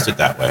has addressed it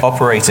that way.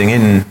 Operating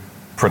in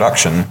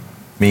production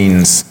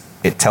means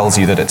it tells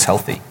you that it's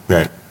healthy.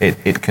 Right.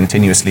 It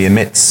continuously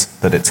emits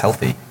that it's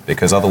healthy,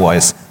 because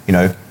otherwise,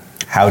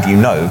 how do you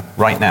know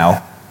right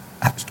now?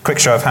 Quick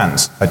show of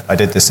hands. I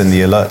did this in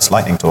the alerts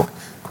lightning talk.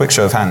 Quick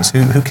show of hands.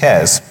 Who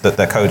cares that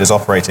their code is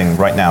operating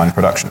right now in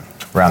production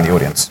around the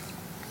audience?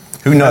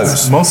 Who knows?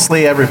 That's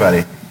mostly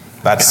everybody.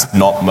 That's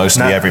not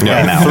mostly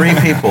everybody now. 3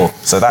 people.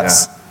 So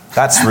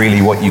that's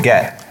really what you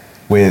get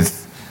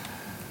with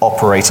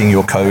operating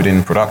your code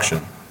in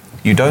production.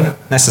 You don't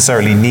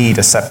necessarily need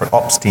a separate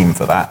ops team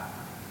for that.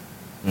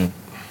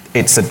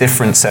 It's a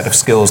different set of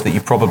skills that you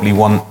probably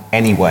want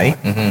anyway.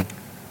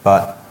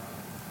 But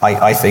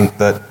I think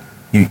that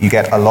you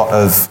get a lot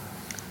of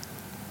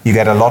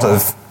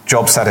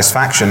job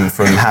satisfaction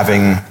from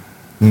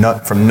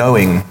from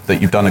knowing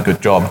that you've done a good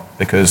job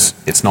because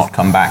it's not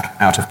come back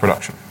out of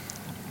production.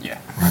 Yeah,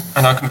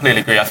 and I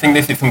completely agree. I think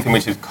this is something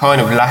which is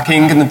kind of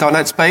lacking in the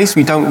 .NET space.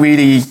 We don't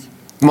really,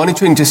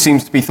 monitoring just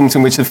seems to be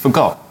something which is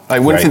forgot.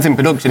 Like once it's in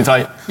production, it's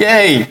like,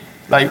 yay,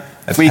 like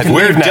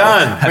we're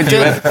done.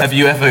 Have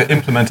you ever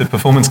implemented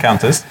performance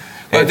counters?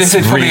 Well, this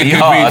is probably really a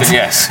good hard. reason,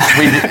 yes.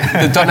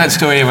 The .NET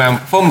story around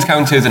performance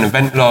counters and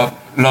event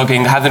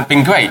logging hasn't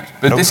been great,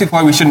 but this is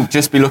why we shouldn't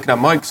just be looking at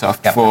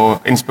Microsoft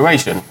for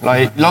inspiration.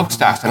 Like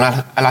Logstash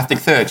and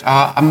Elasticsearch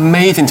are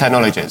amazing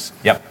technologies.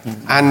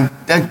 And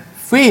they're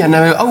free and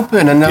they're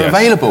open and they're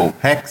available.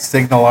 Heck,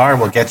 SignalR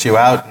will get you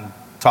out and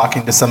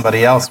talking to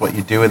somebody else. What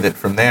you do with it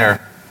from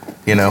there,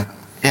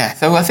 Yeah,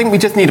 so I think we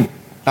just need,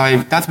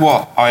 that's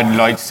what I'd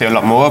like to see a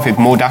lot more of, is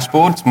more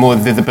dashboards, more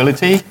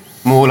visibility,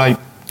 more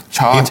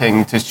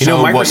charting to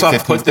show what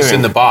Microsoft put this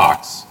in the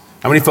box.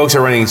 How many folks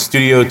are running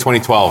Studio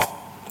 2012?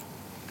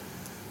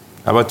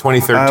 How about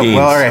 2013?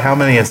 Well, all right, how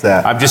many is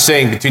that? I'm just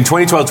saying, between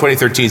 2012 and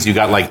 2013, so you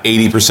got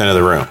 80% of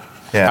the room.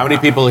 Yeah. How many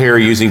people here are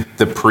using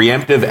the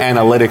preemptive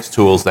analytics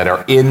tools that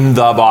are in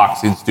the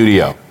box in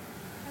Studio?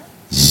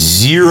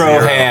 Zero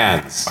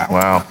hands.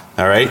 Wow.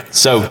 All right,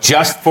 so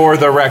just for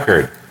the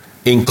record,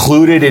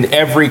 included in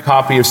every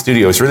copy of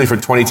Studio, it's really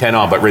from 2010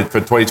 on, but for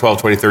 2012,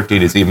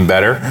 2013, it's even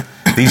better.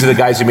 These are the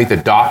guys who make the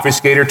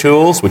Obfuscator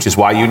tools, which is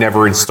why you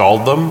never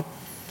installed them.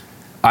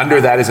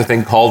 Under that is a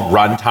thing called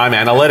runtime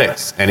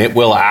analytics, and it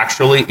will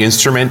actually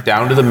instrument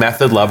down to the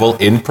method level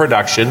in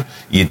production.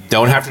 You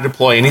don't have to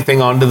deploy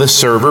anything onto the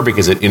server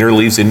because it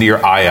interleaves into your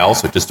IL,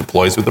 so it just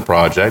deploys with the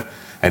project,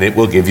 and it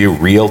will give you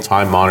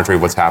real-time monitoring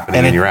of what's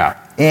happening in your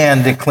app.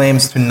 And it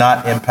claims to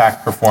not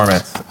impact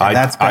performance. And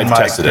that's been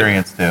my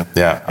experience too.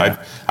 Yeah,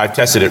 I've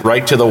tested it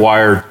right to the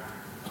wire,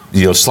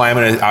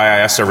 slamming an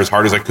IIS server as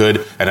hard as I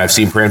could, and I've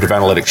seen preemptive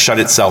analytics shut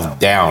itself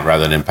down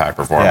rather than impact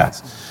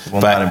performance.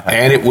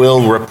 And it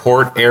will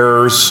report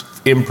errors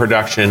in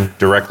production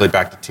directly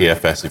back to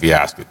TFS if you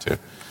ask it to.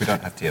 We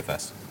don't have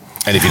TFS.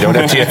 And if you don't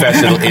have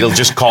TFS, it'll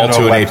just call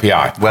to an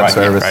API. Web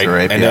service or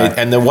API.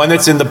 And the one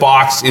that's in the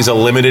box is a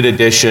limited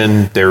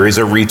edition. There is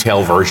a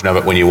retail version of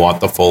it when you want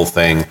the full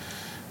thing.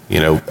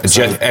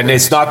 And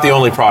it's not the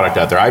only product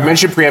out there. I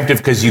mentioned preemptive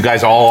because you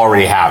guys all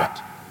already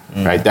have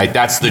it, right?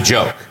 That's the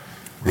joke.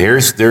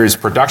 There's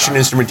production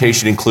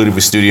instrumentation included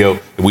with Studio,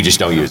 and we just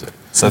don't use it.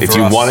 So if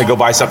you want to go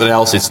buy something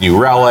else, it's New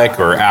Relic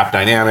or App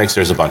Dynamics.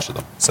 There's a bunch of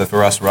them. So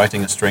for us,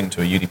 writing a string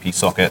to a UDP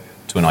socket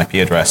to an IP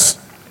address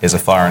is a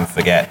fire and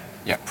forget,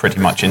 pretty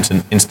much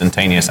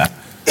instantaneous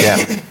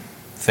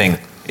thing.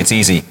 It's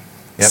easy.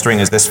 String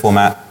is this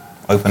format.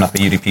 Open up a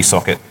UDP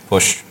socket,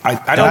 push.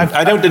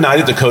 I don't deny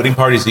that the coding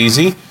part is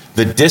easy.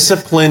 The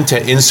discipline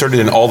to insert it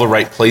in all the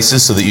right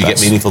places so that you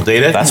get meaningful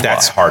data,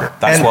 that's harder.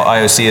 That's what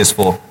IOC is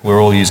for.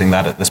 We're all using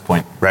that at this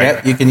point. Right?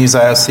 Yeah, you can use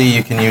IOC,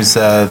 you can use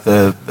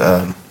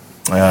the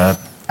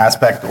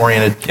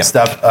aspect-oriented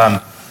stuff.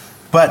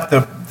 But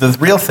the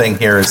real thing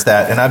here is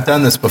that, and I've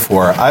done this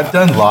before, I've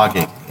done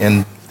logging,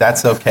 and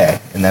that's okay,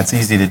 and that's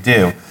easy to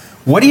do.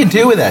 What do you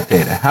do with that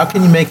data? How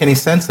can you make any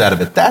sense out of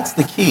it? That's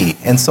the key.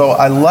 And so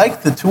I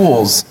like the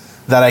tools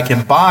that I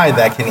can buy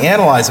that can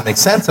analyze and make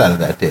sense out of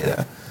that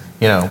data.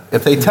 You know,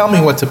 if they tell me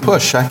what to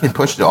push, I can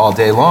push it all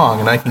day long,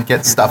 and I can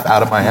get stuff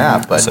out of my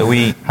app. But so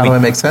how do I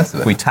make sense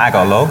of it? We tag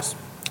our logs.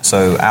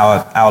 So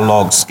our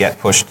logs get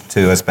pushed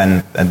to, as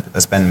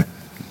Ben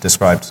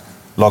described,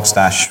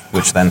 Logstash,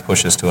 which then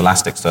pushes to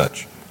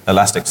Elasticsearch.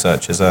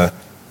 Elasticsearch is a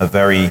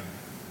very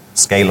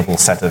scalable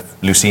set of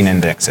Lucene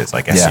indexes,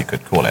 I guess you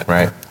could call it.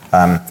 Right.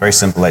 Very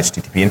simple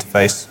HTTP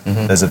interface.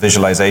 There's a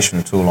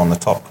visualization tool on the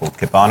top called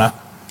Kibana,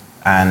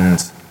 and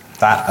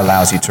that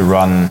allows you to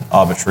run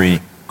arbitrary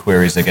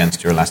queries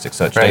against your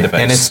Elasticsearch database.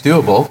 And it's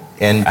doable,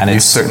 and you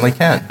certainly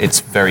can. It's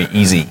very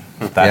easy.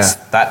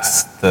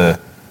 That's the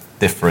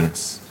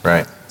difference.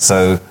 Right.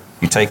 So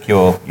you take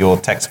your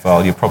text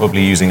file, you're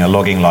probably using a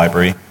logging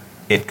library,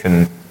 it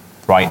can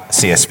write a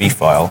CSV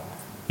file,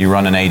 you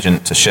run an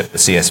agent to ship the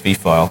CSV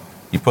file,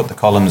 you put the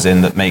columns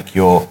in that make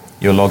your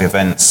log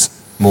events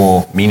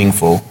more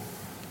meaningful.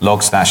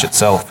 Logstash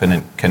itself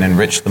can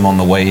enrich them on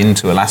the way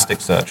into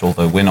Elasticsearch,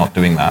 although we're not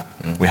doing that.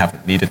 We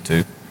haven't needed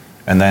to.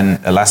 And then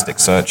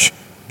Elasticsearch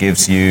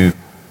gives you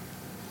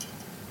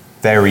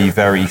very,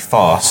 very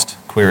fast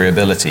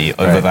queryability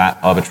over that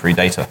arbitrary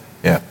data.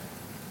 Yeah.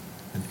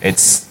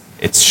 It's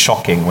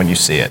shocking when you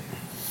see it.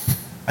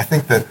 I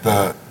think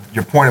that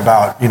your point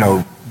about,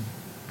 you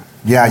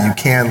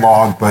can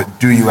log, but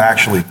do you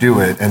actually do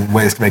it, and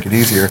ways to make it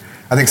easier,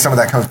 I think some of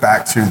that comes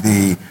back to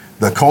the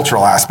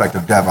cultural aspect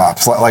of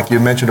DevOps. Like you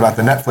mentioned about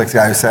the Netflix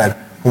guy who said,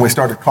 when we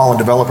started calling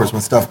developers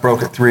when stuff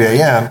broke at 3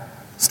 a.m.,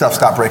 stuff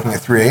stopped breaking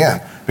at 3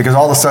 a.m. Because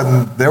all of a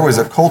sudden there was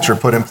a culture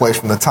put in place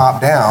from the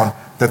top down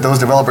that those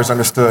developers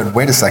understood,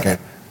 wait a second,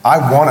 I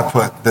want to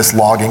put this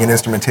logging and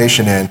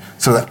instrumentation in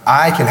so that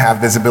I can have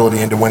visibility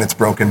into when it's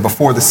broken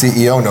before the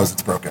CEO knows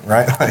it's broken,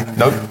 right?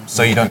 Nope.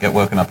 So you don't get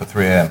woken up at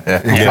 3 a.m. Yeah.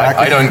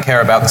 Exactly. I don't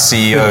care about the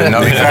CEO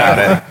knowing about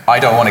it. I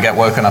don't want to get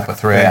woken up at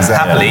 3 a.m.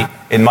 Exactly. Happily,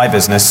 in my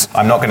business,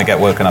 I'm not going to get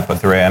woken up at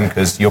 3 a.m.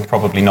 because you're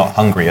probably not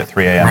hungry at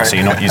 3 a.m., so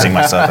you're not using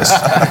my service.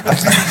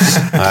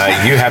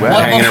 You have been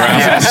hanging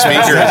around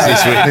speakers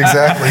this week.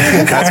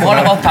 Exactly. What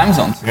about time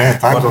zones? Yeah,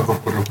 time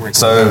zones.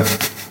 So,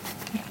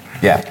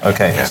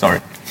 okay,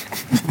 sorry.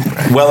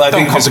 Well, I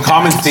think there's a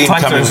common theme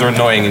Time coming. zones are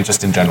annoying and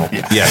just in general.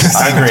 Yes,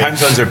 time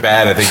zones are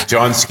bad. I think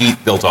John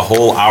Skeet built a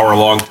whole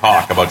hour-long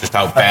talk about just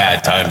how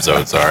bad time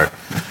zones are.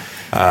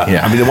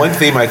 I mean, the one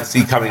theme I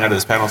see coming out of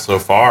this panel so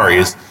far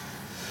is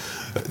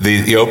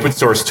the open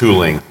source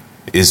tooling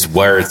is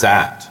where it's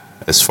at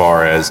as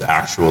far as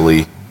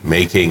actually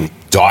making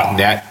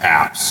 .NET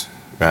apps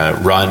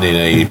run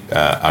in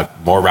a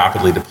more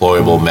rapidly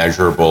deployable,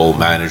 measurable,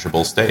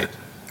 manageable state.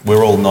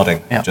 We're all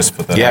nodding just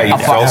for the... Yeah, you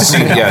can all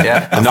see,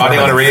 the nodding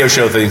on a radio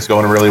show thing's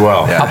going really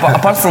well. Yeah.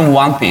 Apart from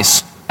one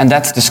piece, and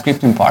that's the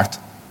scripting part.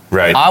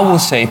 Right. I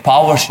would say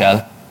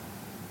PowerShell,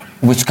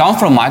 which comes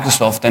from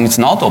Microsoft, and it's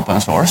not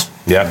open source.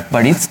 Yeah.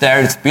 But it's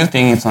there, it's built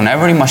in, it's on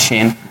every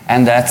machine,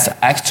 and that's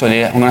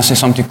actually, I'm going to say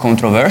something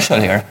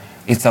controversial here,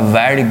 it's a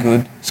very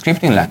good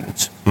scripting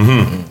language.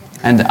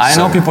 And I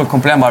know people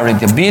complain about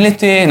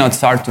readability,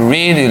 it's hard to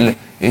read,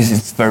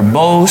 it's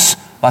verbose,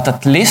 but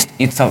at least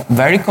it's a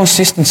very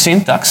consistent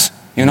syntax.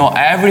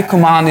 Every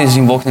command is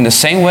invoked in the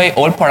same way,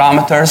 all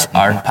parameters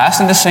are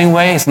passed in the same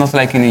way. It's not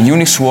like in a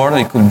Unix world,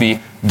 it could be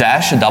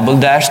dash, double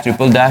dash,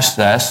 triple dash,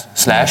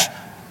 slash,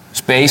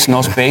 space,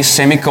 no space,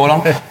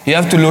 semicolon. You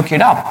have to look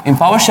it up. In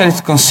PowerShell,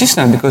 it's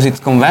consistent because it's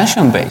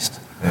convention-based.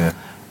 Yeah.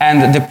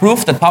 And the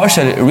proof that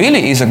PowerShell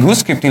really is a good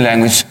scripting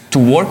language to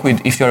work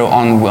with if you're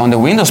on the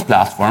Windows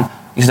platform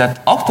is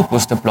that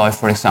Octopus Deploy,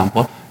 for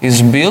example,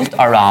 is built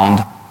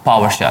around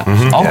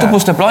PowerShell.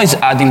 Octopus Deploy is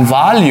adding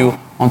value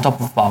on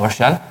top of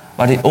PowerShell,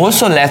 but it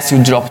also lets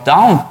you drop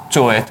down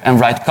to it and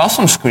write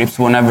custom scripts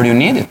whenever you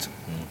need it.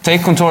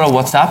 Take control of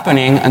what's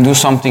happening and do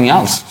something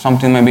else,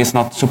 something maybe it's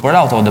not super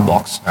out of the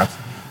box.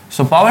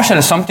 So PowerShell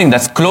is something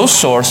that's closed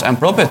source and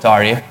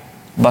proprietary,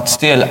 but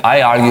still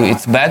I argue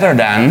it's better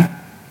than,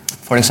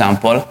 for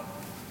example,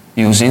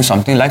 using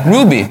something like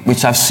Ruby,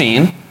 which I've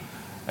seen.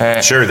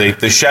 Sure,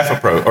 the chef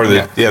approach, or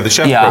the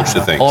chef approach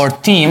to things. Or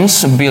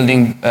teams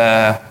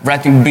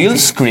writing build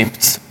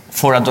scripts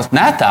for a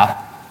 .NET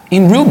app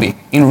in Ruby,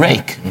 in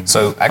Rake.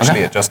 So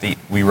actually at Just Eat,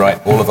 we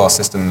write all of our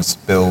systems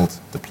build,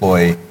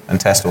 deploy, and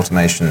test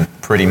automation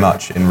pretty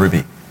much in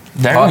Ruby.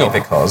 Partly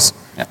because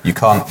you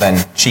can't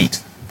then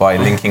cheat by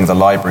linking the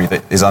library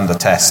that is under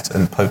test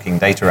and poking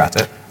data at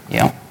it.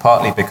 Yeah.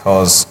 Partly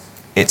because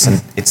it's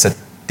a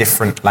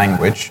different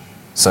language,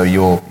 so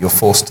you're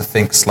forced to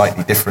think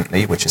slightly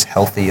differently, which is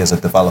healthy as a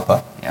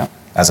developer,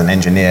 as an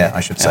engineer,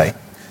 I should say.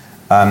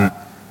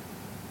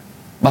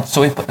 But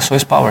so is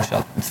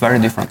PowerShell. It's very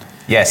different.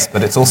 Yes,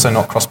 but it's also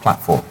not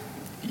cross-platform.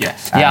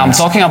 Yes. Yeah, I'm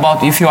talking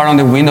about if you are on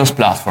the Windows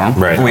platform,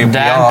 then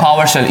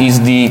PowerShell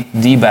is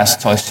the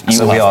best choice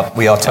you have.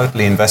 We are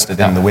totally invested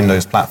in the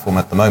Windows platform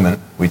at the moment.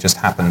 We just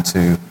happen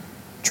to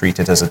treat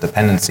it as a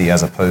dependency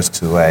as opposed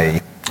to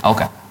a...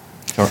 Okay,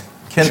 sure.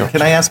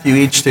 Can I ask you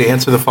each to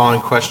answer the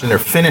following question or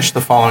finish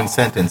the following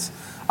sentence?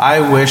 I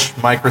wish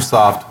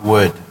Microsoft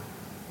would...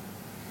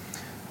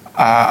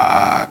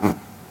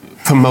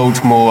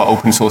 promote more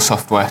open source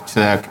software to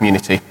their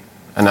community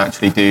and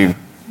actually do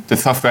the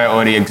software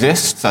already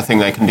exists. I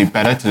think they can do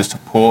better to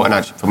support and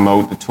actually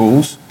promote the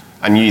tools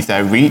and use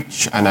their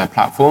reach and their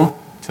platform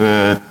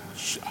to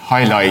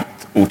highlight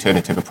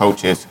alternative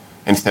approaches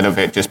instead of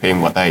it just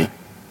being what they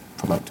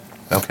promote.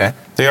 Okay.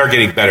 They are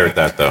getting better at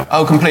that, though.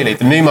 Oh, completely.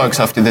 The new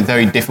Microsoft is a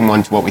very different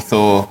one to what we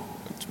thought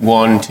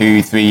 1,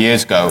 2, 3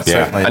 years ago.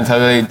 Yeah. And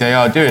so they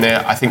are doing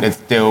it. I think there's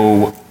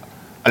still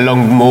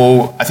along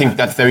more. I think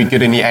that's very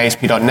good in the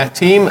ASP.NET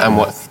team and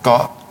what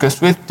Scott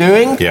Gustwith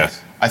doing.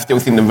 Yes. I still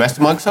think the rest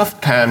of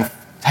Microsoft can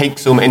take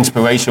some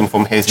inspiration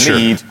from his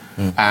lead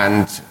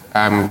and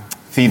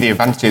see the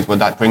advantages what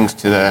that brings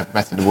to the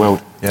rest of the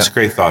world. Yeah. It's a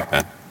great thought,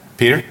 Ben.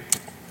 Peter?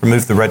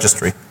 Remove the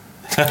registry.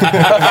 Wow,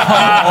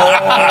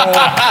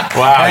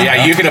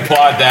 yeah, you can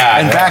applaud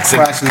that. And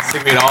backslashes. I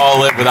think we'd all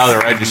live without a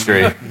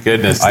registry.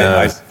 Goodness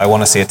knows. I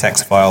want to see a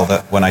text file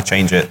that when I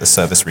change it, the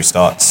service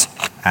restarts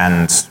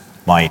and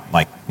my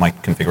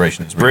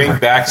configuration is Bring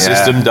back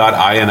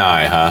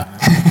system.ini, huh?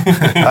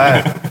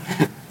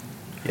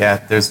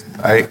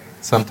 I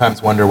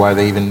sometimes wonder why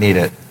they even need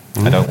it.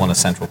 I don't want a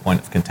central point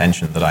of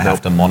contention that I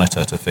have to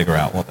monitor to figure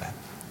out what the heck.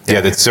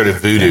 Yeah, that's sort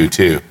of voodoo,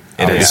 too.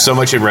 There's is. so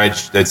much in Reg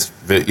that's,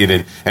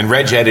 and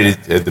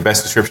Reged, the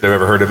best description I've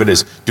ever heard of it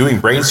is doing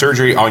brain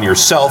surgery on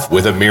yourself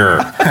with a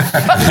mirror.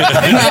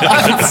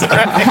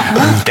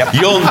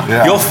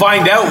 You'll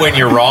find out when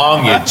you're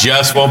wrong, you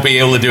just won't be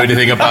able to do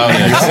anything about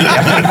it.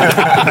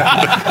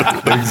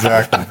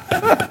 Exactly.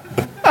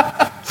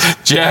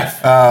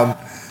 Jeff?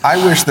 I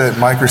wish that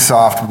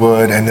Microsoft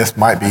would, and this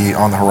might be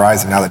on the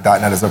horizon now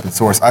that .NET is open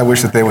source, I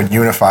wish that they would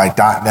unify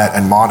 .NET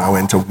and Mono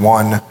into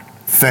one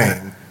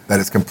thing that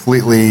is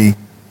completely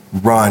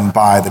run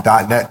by the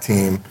 .NET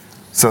team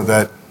so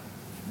that,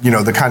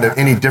 the kind of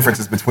any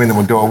differences between them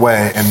would go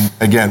away. And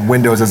again,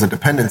 Windows as a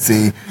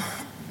dependency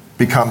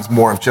becomes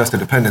more of just a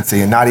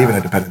dependency and not even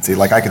a dependency.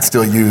 Like I could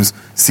still use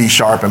C# and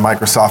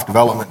Microsoft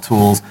development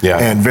tools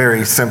and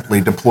very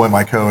simply deploy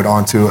my code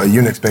onto a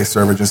Unix-based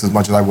server just as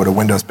much as I would a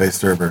Windows-based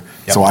server.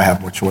 So I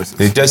have more choices.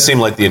 It does seem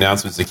like the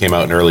announcements that came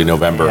out in early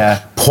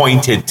November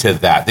pointed to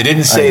that. They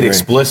didn't say it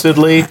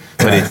explicitly,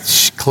 but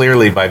it's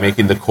clearly by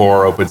making the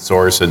core open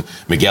source and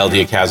Miguel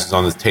Diaz is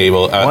on the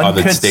table, on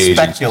the stage.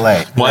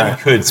 One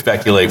could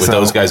speculate with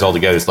those guys all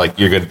together. It's like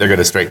they're going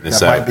to straighten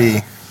this out.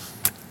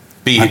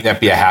 That'd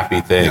be a happy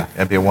thing. Yeah,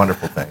 that'd be a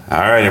wonderful thing. All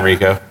right,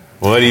 Enrico.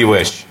 What do you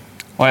wish?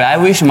 Well, I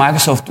wish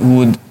Microsoft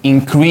would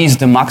increase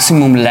the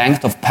maximum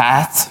length of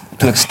paths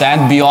to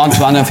extend beyond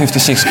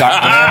 256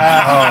 characters.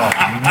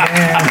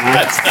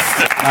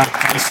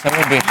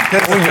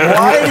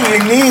 Why do you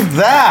need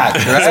that?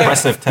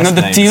 Expressive test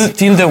The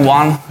tilde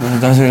one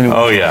doesn't really work.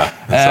 Oh, yeah.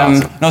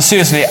 That's awesome. No,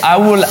 seriously, I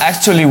will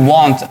actually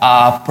want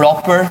a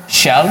proper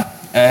shell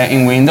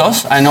in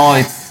Windows. I know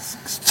it's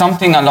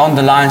something along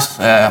the lines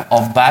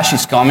of Bash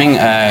is coming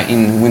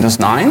in Windows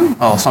 9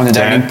 or something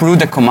that will improve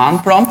the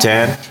command prompt.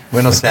 10.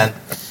 Windows 10.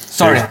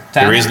 Sorry, 10.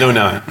 There is no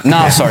 9.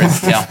 No, sorry.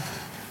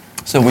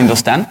 So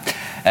Windows 10.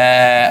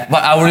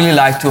 But I would really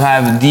like to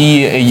have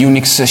the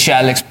Unix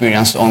shell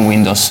experience on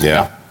Windows.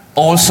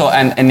 Also,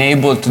 and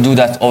enable to do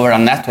that over a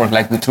network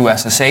like through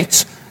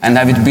SSH and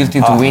have it built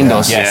into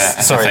Windows.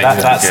 Yes. Sorry,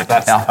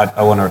 that's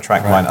I want to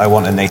retract mine. I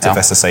want a native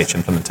SSH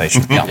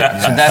implementation. So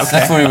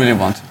that's what we really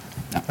want.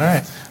 All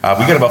right.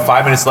 We got about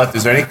 5 minutes left.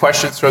 Is there any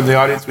questions from the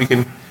audience we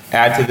can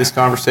add to this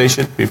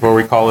conversation before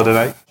we call it a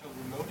night?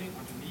 Remoting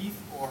underneath,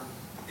 or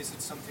is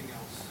it something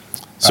else?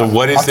 So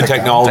what is the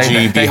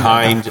technology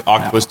behind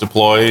Octopus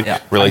Deploy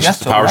related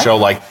to PowerShell? So,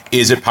 like,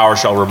 is it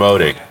PowerShell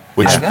remoting?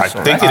 Which I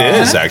think it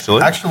is,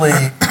 actually. Actually,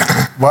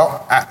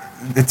 well,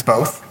 it's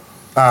both.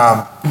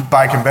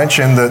 By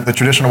convention, the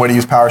traditional way to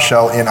use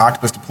PowerShell in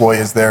Octopus Deploy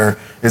is there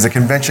is a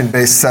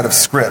convention-based set of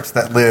scripts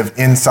that live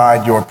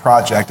inside your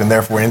project and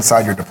therefore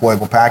inside your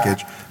deployable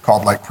package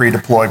called like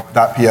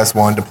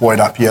pre-deploy.ps1,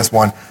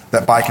 deploy.ps1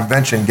 that by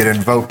convention get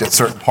invoked at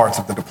certain parts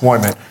of the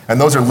deployment. And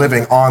those are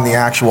living on the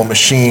actual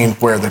machine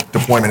where the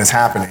deployment is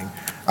happening.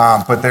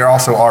 But there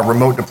also are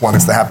remote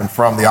deployments that happen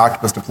from the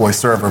Octopus Deploy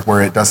server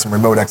where it does some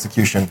remote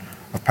execution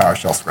of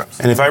PowerShell scripts.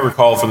 And if I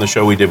recall from the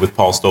show we did with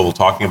Paul Stovall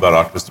talking about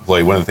Octopus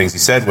Deploy, one of the things he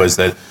said was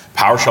that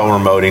PowerShell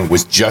remoting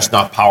was just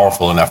not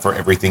powerful enough for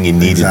everything you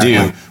need to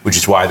do, which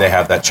is why they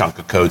have that chunk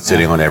of code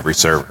sitting on every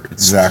server.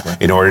 It's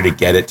in order to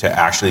get it to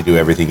actually do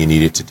everything you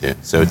need it to do.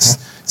 So it's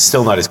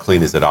still not as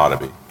clean as it ought to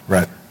be.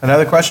 Right.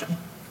 Another question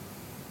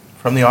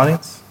from the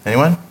audience?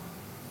 Anyone?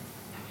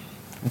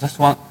 Just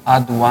want to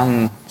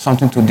add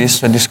something to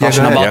this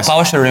discussion about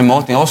PowerShell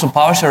remoting. Also,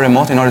 PowerShell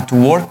remote, in order to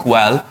work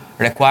well,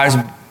 requires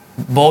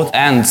both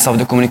ends of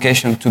the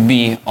communication to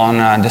be on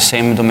the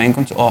same domain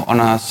or on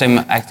a same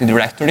Active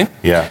Directory.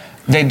 Yeah.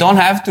 They don't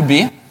have to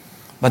be,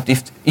 but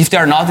if they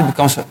are not, it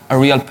becomes a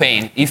real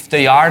pain. If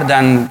they are,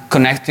 then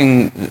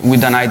connecting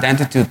with an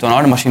identity to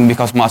another machine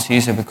becomes much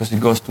easier because it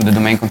goes to the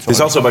domain controller.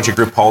 There's also a bunch of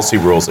group policy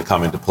rules that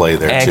come into play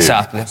there too.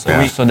 Exactly.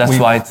 So that's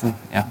why it's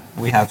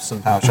We have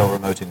some PowerShell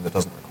remoting that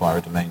doesn't require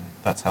a domain.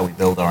 That's how we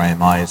build our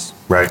AMIs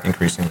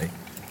increasingly.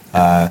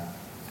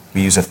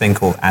 We use a thing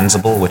called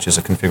Ansible, which is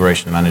a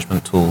configuration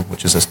management tool,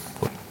 which is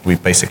we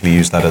basically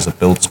use that as a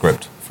build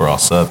script for our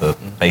server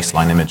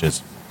baseline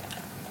images.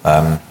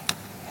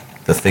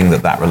 The thing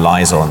that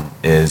relies on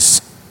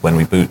is when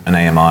we boot an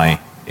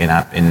AMI in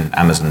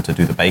Amazon to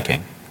do the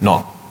baking,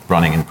 not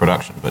running in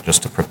production, but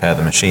just to prepare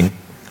the machine.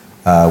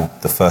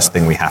 The first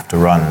thing we have to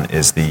run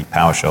is the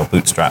PowerShell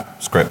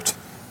bootstrap script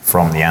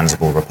from the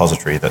Ansible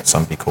repository that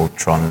somebody called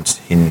Trond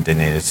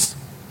Hindines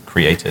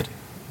created,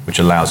 which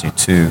allows you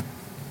to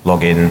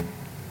log in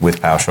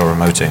with PowerShell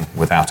remoting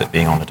without it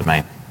being on a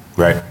domain.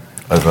 Right.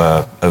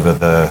 Over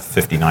the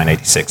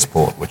 5986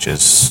 port, which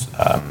is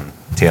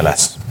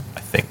TLS, I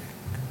think.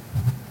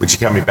 Which is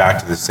coming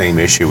back to the same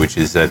issue, which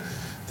is that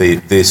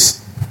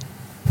this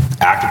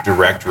Active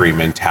Directory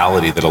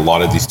mentality that a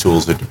lot of these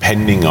tools are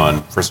depending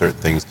on for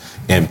certain things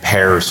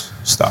impairs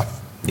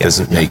stuff. It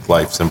doesn't make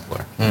life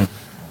simpler. And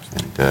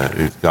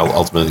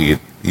ultimately,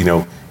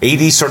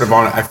 AD sort of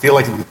I feel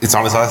like it's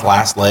on its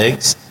last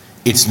legs.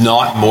 It's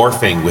not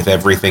morphing with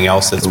everything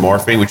else that's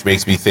morphing, which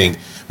makes me think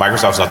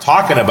Microsoft's not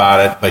talking about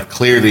it, but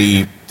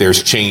clearly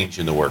there's change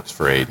in the works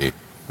for AD.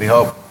 We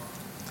hope.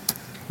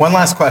 One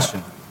last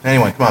question.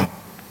 Anyone, come on.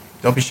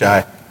 Don't be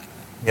shy.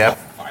 Yep.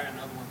 Fire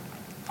another one.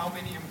 How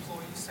many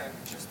employees at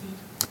Just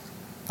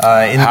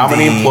Eat? How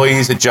many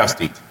employees at Just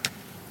Eat?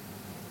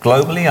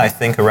 Globally, I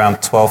think around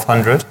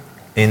 1,200.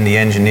 In the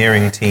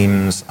engineering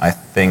teams, I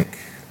think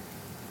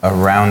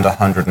around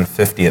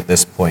 150 at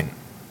this point,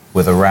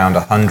 with around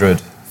 100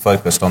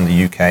 focused on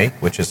the UK,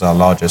 which is our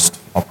largest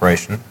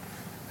operation,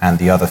 and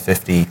the other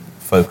 50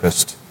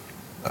 focused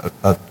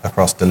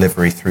across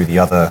delivery through the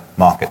other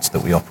markets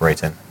that we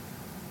operate in.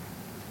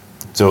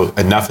 So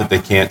enough that they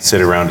can't sit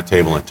around a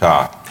table and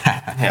talk.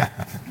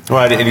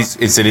 Well,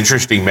 it's an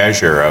interesting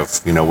measure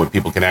of when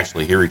people can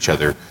actually hear each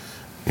other.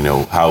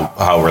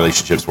 How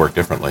relationships work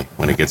differently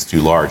when it gets too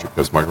large. It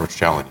becomes much more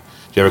challenging.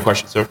 Do you have a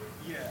question, sir?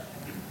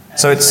 Yeah.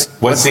 So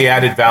what's the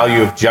added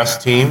value of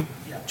Just Team?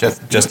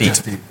 Just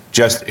Eat.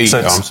 Just Eat. So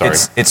I'm sorry.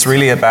 It's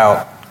really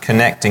about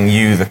connecting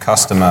you, the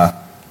customer,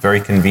 very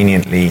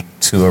conveniently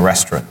to a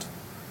restaurant.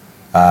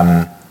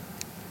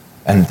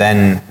 And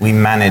then we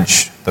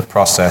manage the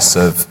process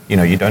of,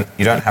 you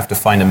don't have to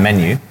find a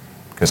menu,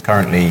 because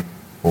currently,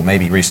 or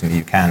maybe recently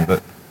you can,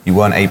 but you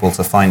weren't able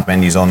to find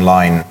menus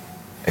online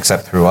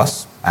except through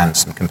us and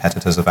some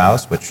competitors of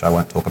ours, which I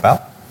won't talk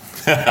about.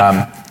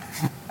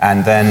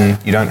 And then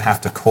you don't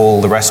have to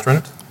call the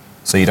restaurant,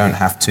 so you don't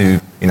have to,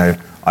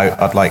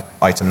 I'd like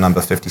item number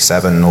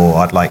 57, or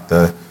I'd like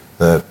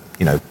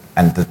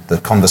and the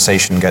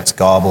conversation gets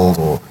garbled,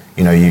 or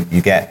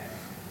you get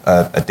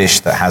a dish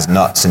that has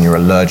nuts and you're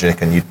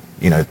allergic, and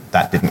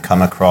that didn't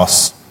come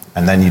across,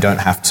 and then you don't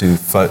have to.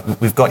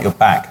 We've got your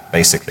back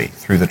basically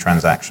through the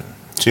transaction.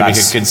 So you make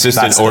a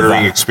consistent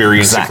ordering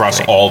experience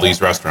across all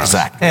these restaurants.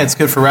 Exactly. And it's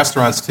good for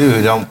restaurants too,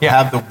 who don't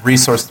have the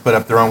resource to put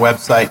up their own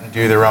website and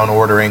do their own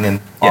ordering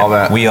and all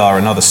that. We are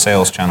another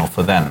sales channel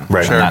for them.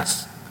 Right.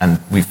 And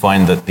we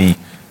find that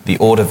the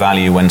order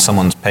value when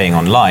someone's paying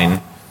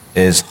online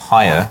is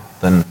higher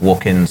than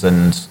walk-ins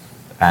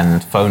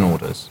and phone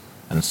orders.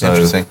 And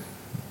so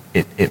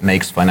it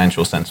makes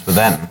financial sense for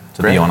them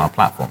to be on our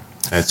platform.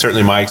 And it's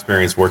certainly my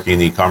experience working in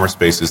the e-commerce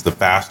space is the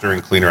faster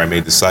and cleaner I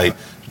made the site,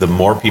 the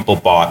more people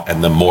bought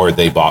and the more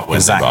they bought when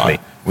they bought.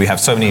 We have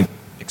so many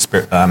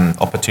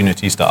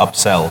opportunities to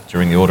upsell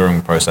during the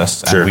ordering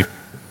process, and we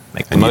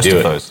make the most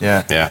of those.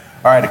 Yeah.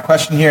 All right, a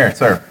question here,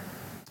 sir.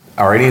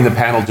 Are any in the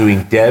panel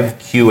doing Dev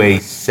QA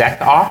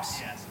SecOps?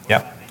 Yes.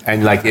 Yep.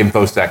 And like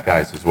InfoSec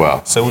guys as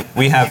well? So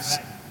we have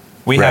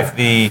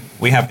the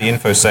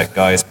InfoSec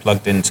guys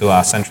plugged into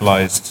our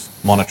centralized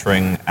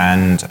monitoring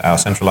and our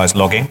centralized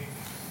logging.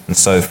 And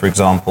so, for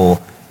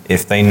example,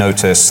 if they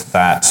notice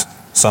that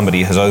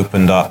somebody has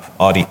opened up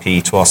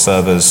RDP to our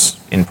servers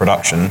in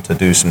production to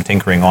do some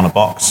tinkering on a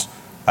box,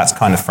 that's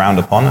kind of frowned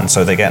upon, and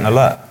so they get an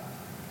alert.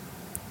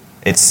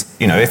 It's,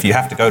 if you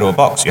have to go to a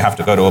box, you have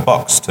to go to a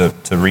box to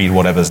read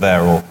whatever's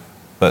there.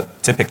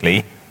 But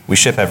typically, we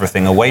ship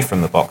everything away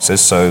from the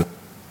boxes, so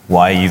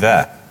why are you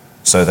there?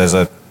 So there's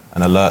an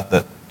alert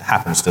that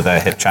happens to their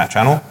HipChat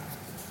channel.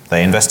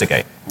 They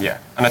investigate. Yeah,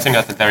 and I think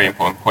that's a very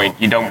important point.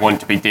 You don't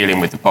want to be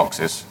dealing with the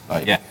boxes.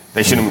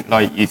 They shouldn't,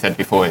 like you said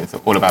before, it's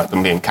all about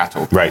them being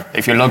cattle. Right.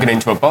 If you're logging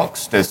into a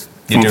box, there's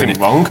something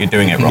wrong. You're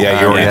doing it wrong.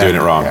 Yeah, you're already doing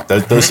it wrong.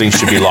 Those things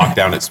should be locked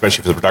down,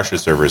 especially for the production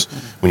servers,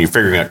 when you're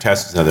figuring out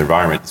tests in another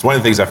environment. It's one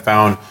of the things I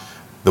found,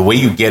 the way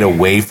you get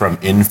away from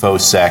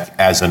InfoSec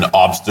as an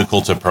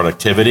obstacle to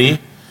productivity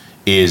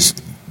is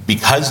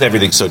because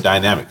everything's so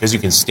dynamic, because you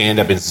can stand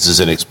up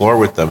instances and explore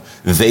with them,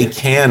 they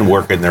can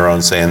work in their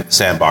own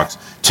sandbox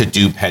to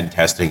do pen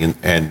testing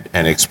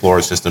and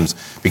explore systems,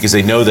 because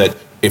they know that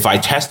if I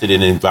test it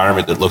in an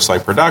environment that looks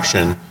like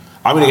production,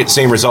 I'm going to get the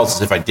same results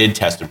as if I did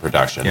test in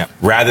production,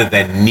 rather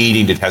than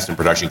needing to test in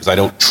production because I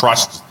don't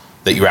trust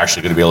that you're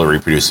actually going to be able to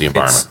reproduce the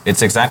environment.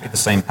 It's exactly the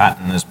same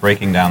pattern as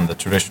breaking down the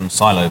traditional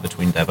silo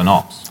between dev and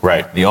ops.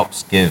 Right. The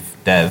ops give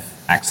dev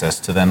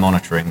access to their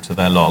monitoring, to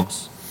their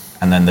logs,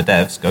 and then the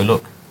devs go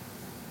look.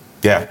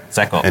 Yeah.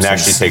 SecOps and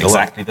actually is take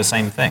exactly the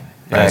same thing.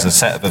 There's a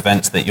set of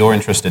events that you're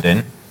interested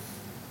in.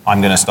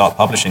 I'm going to start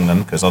publishing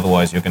them because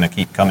otherwise you're going to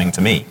keep coming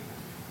to me.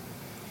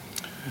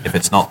 If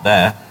it's not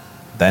there,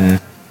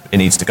 then it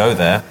needs to go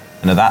there.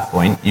 And at that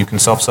point, you can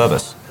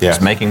self-service.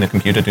 Just making the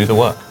computer do the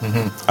work.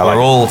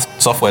 We're all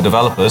software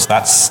developers.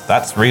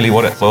 That's really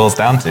what it boils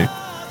down to.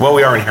 Well,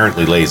 we are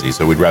inherently lazy,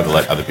 so we'd rather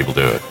let other people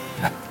do it.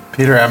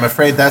 Peter, I'm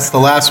afraid that's the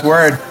last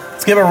word.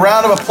 Let's give a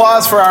round of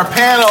applause for our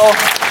panel.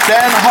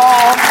 Ben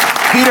Hall,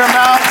 Peter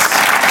Mounce,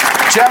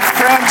 Jeff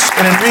French,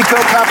 and Enrico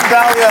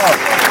Campidoglio.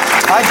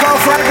 I'm Carl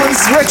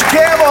Franklin's Rich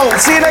Campbell.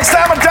 See you next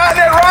time on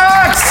 .NET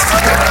Rocks!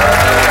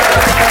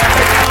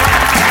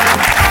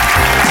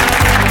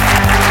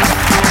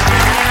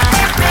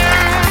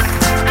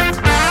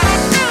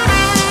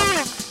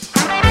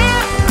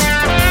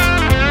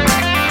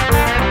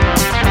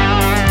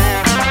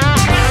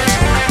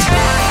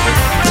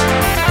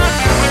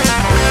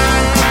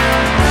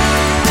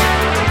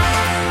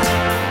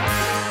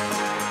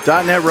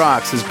 .NET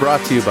Rocks is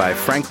brought to you by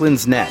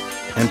Franklin's Net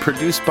and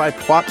produced by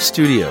Pwop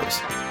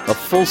Studios, a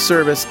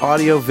full-service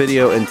audio,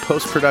 video, and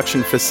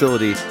post-production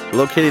facility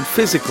located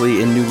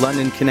physically in New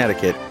London,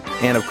 Connecticut,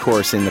 and of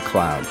course in the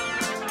cloud.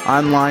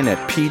 Online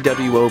at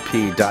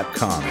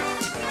pwop.com.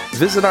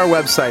 Visit our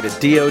website at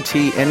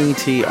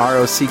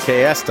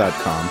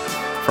dotnetrocks.com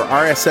for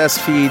RSS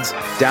feeds,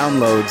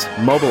 downloads,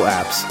 mobile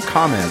apps,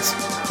 comments,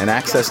 and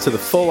access to the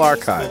full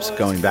archives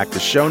going back to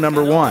show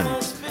number 1,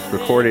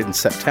 recorded in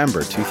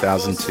September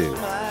 2002.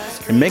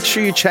 And make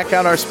sure you check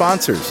out our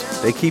sponsors.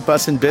 They keep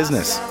us in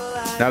business.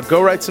 Now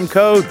go write some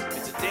code.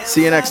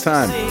 See you next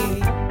time.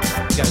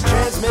 Got a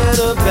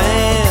transmitter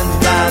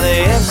banned by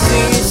the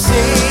FCC.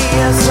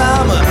 Yes,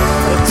 I'm a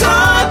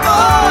type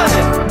of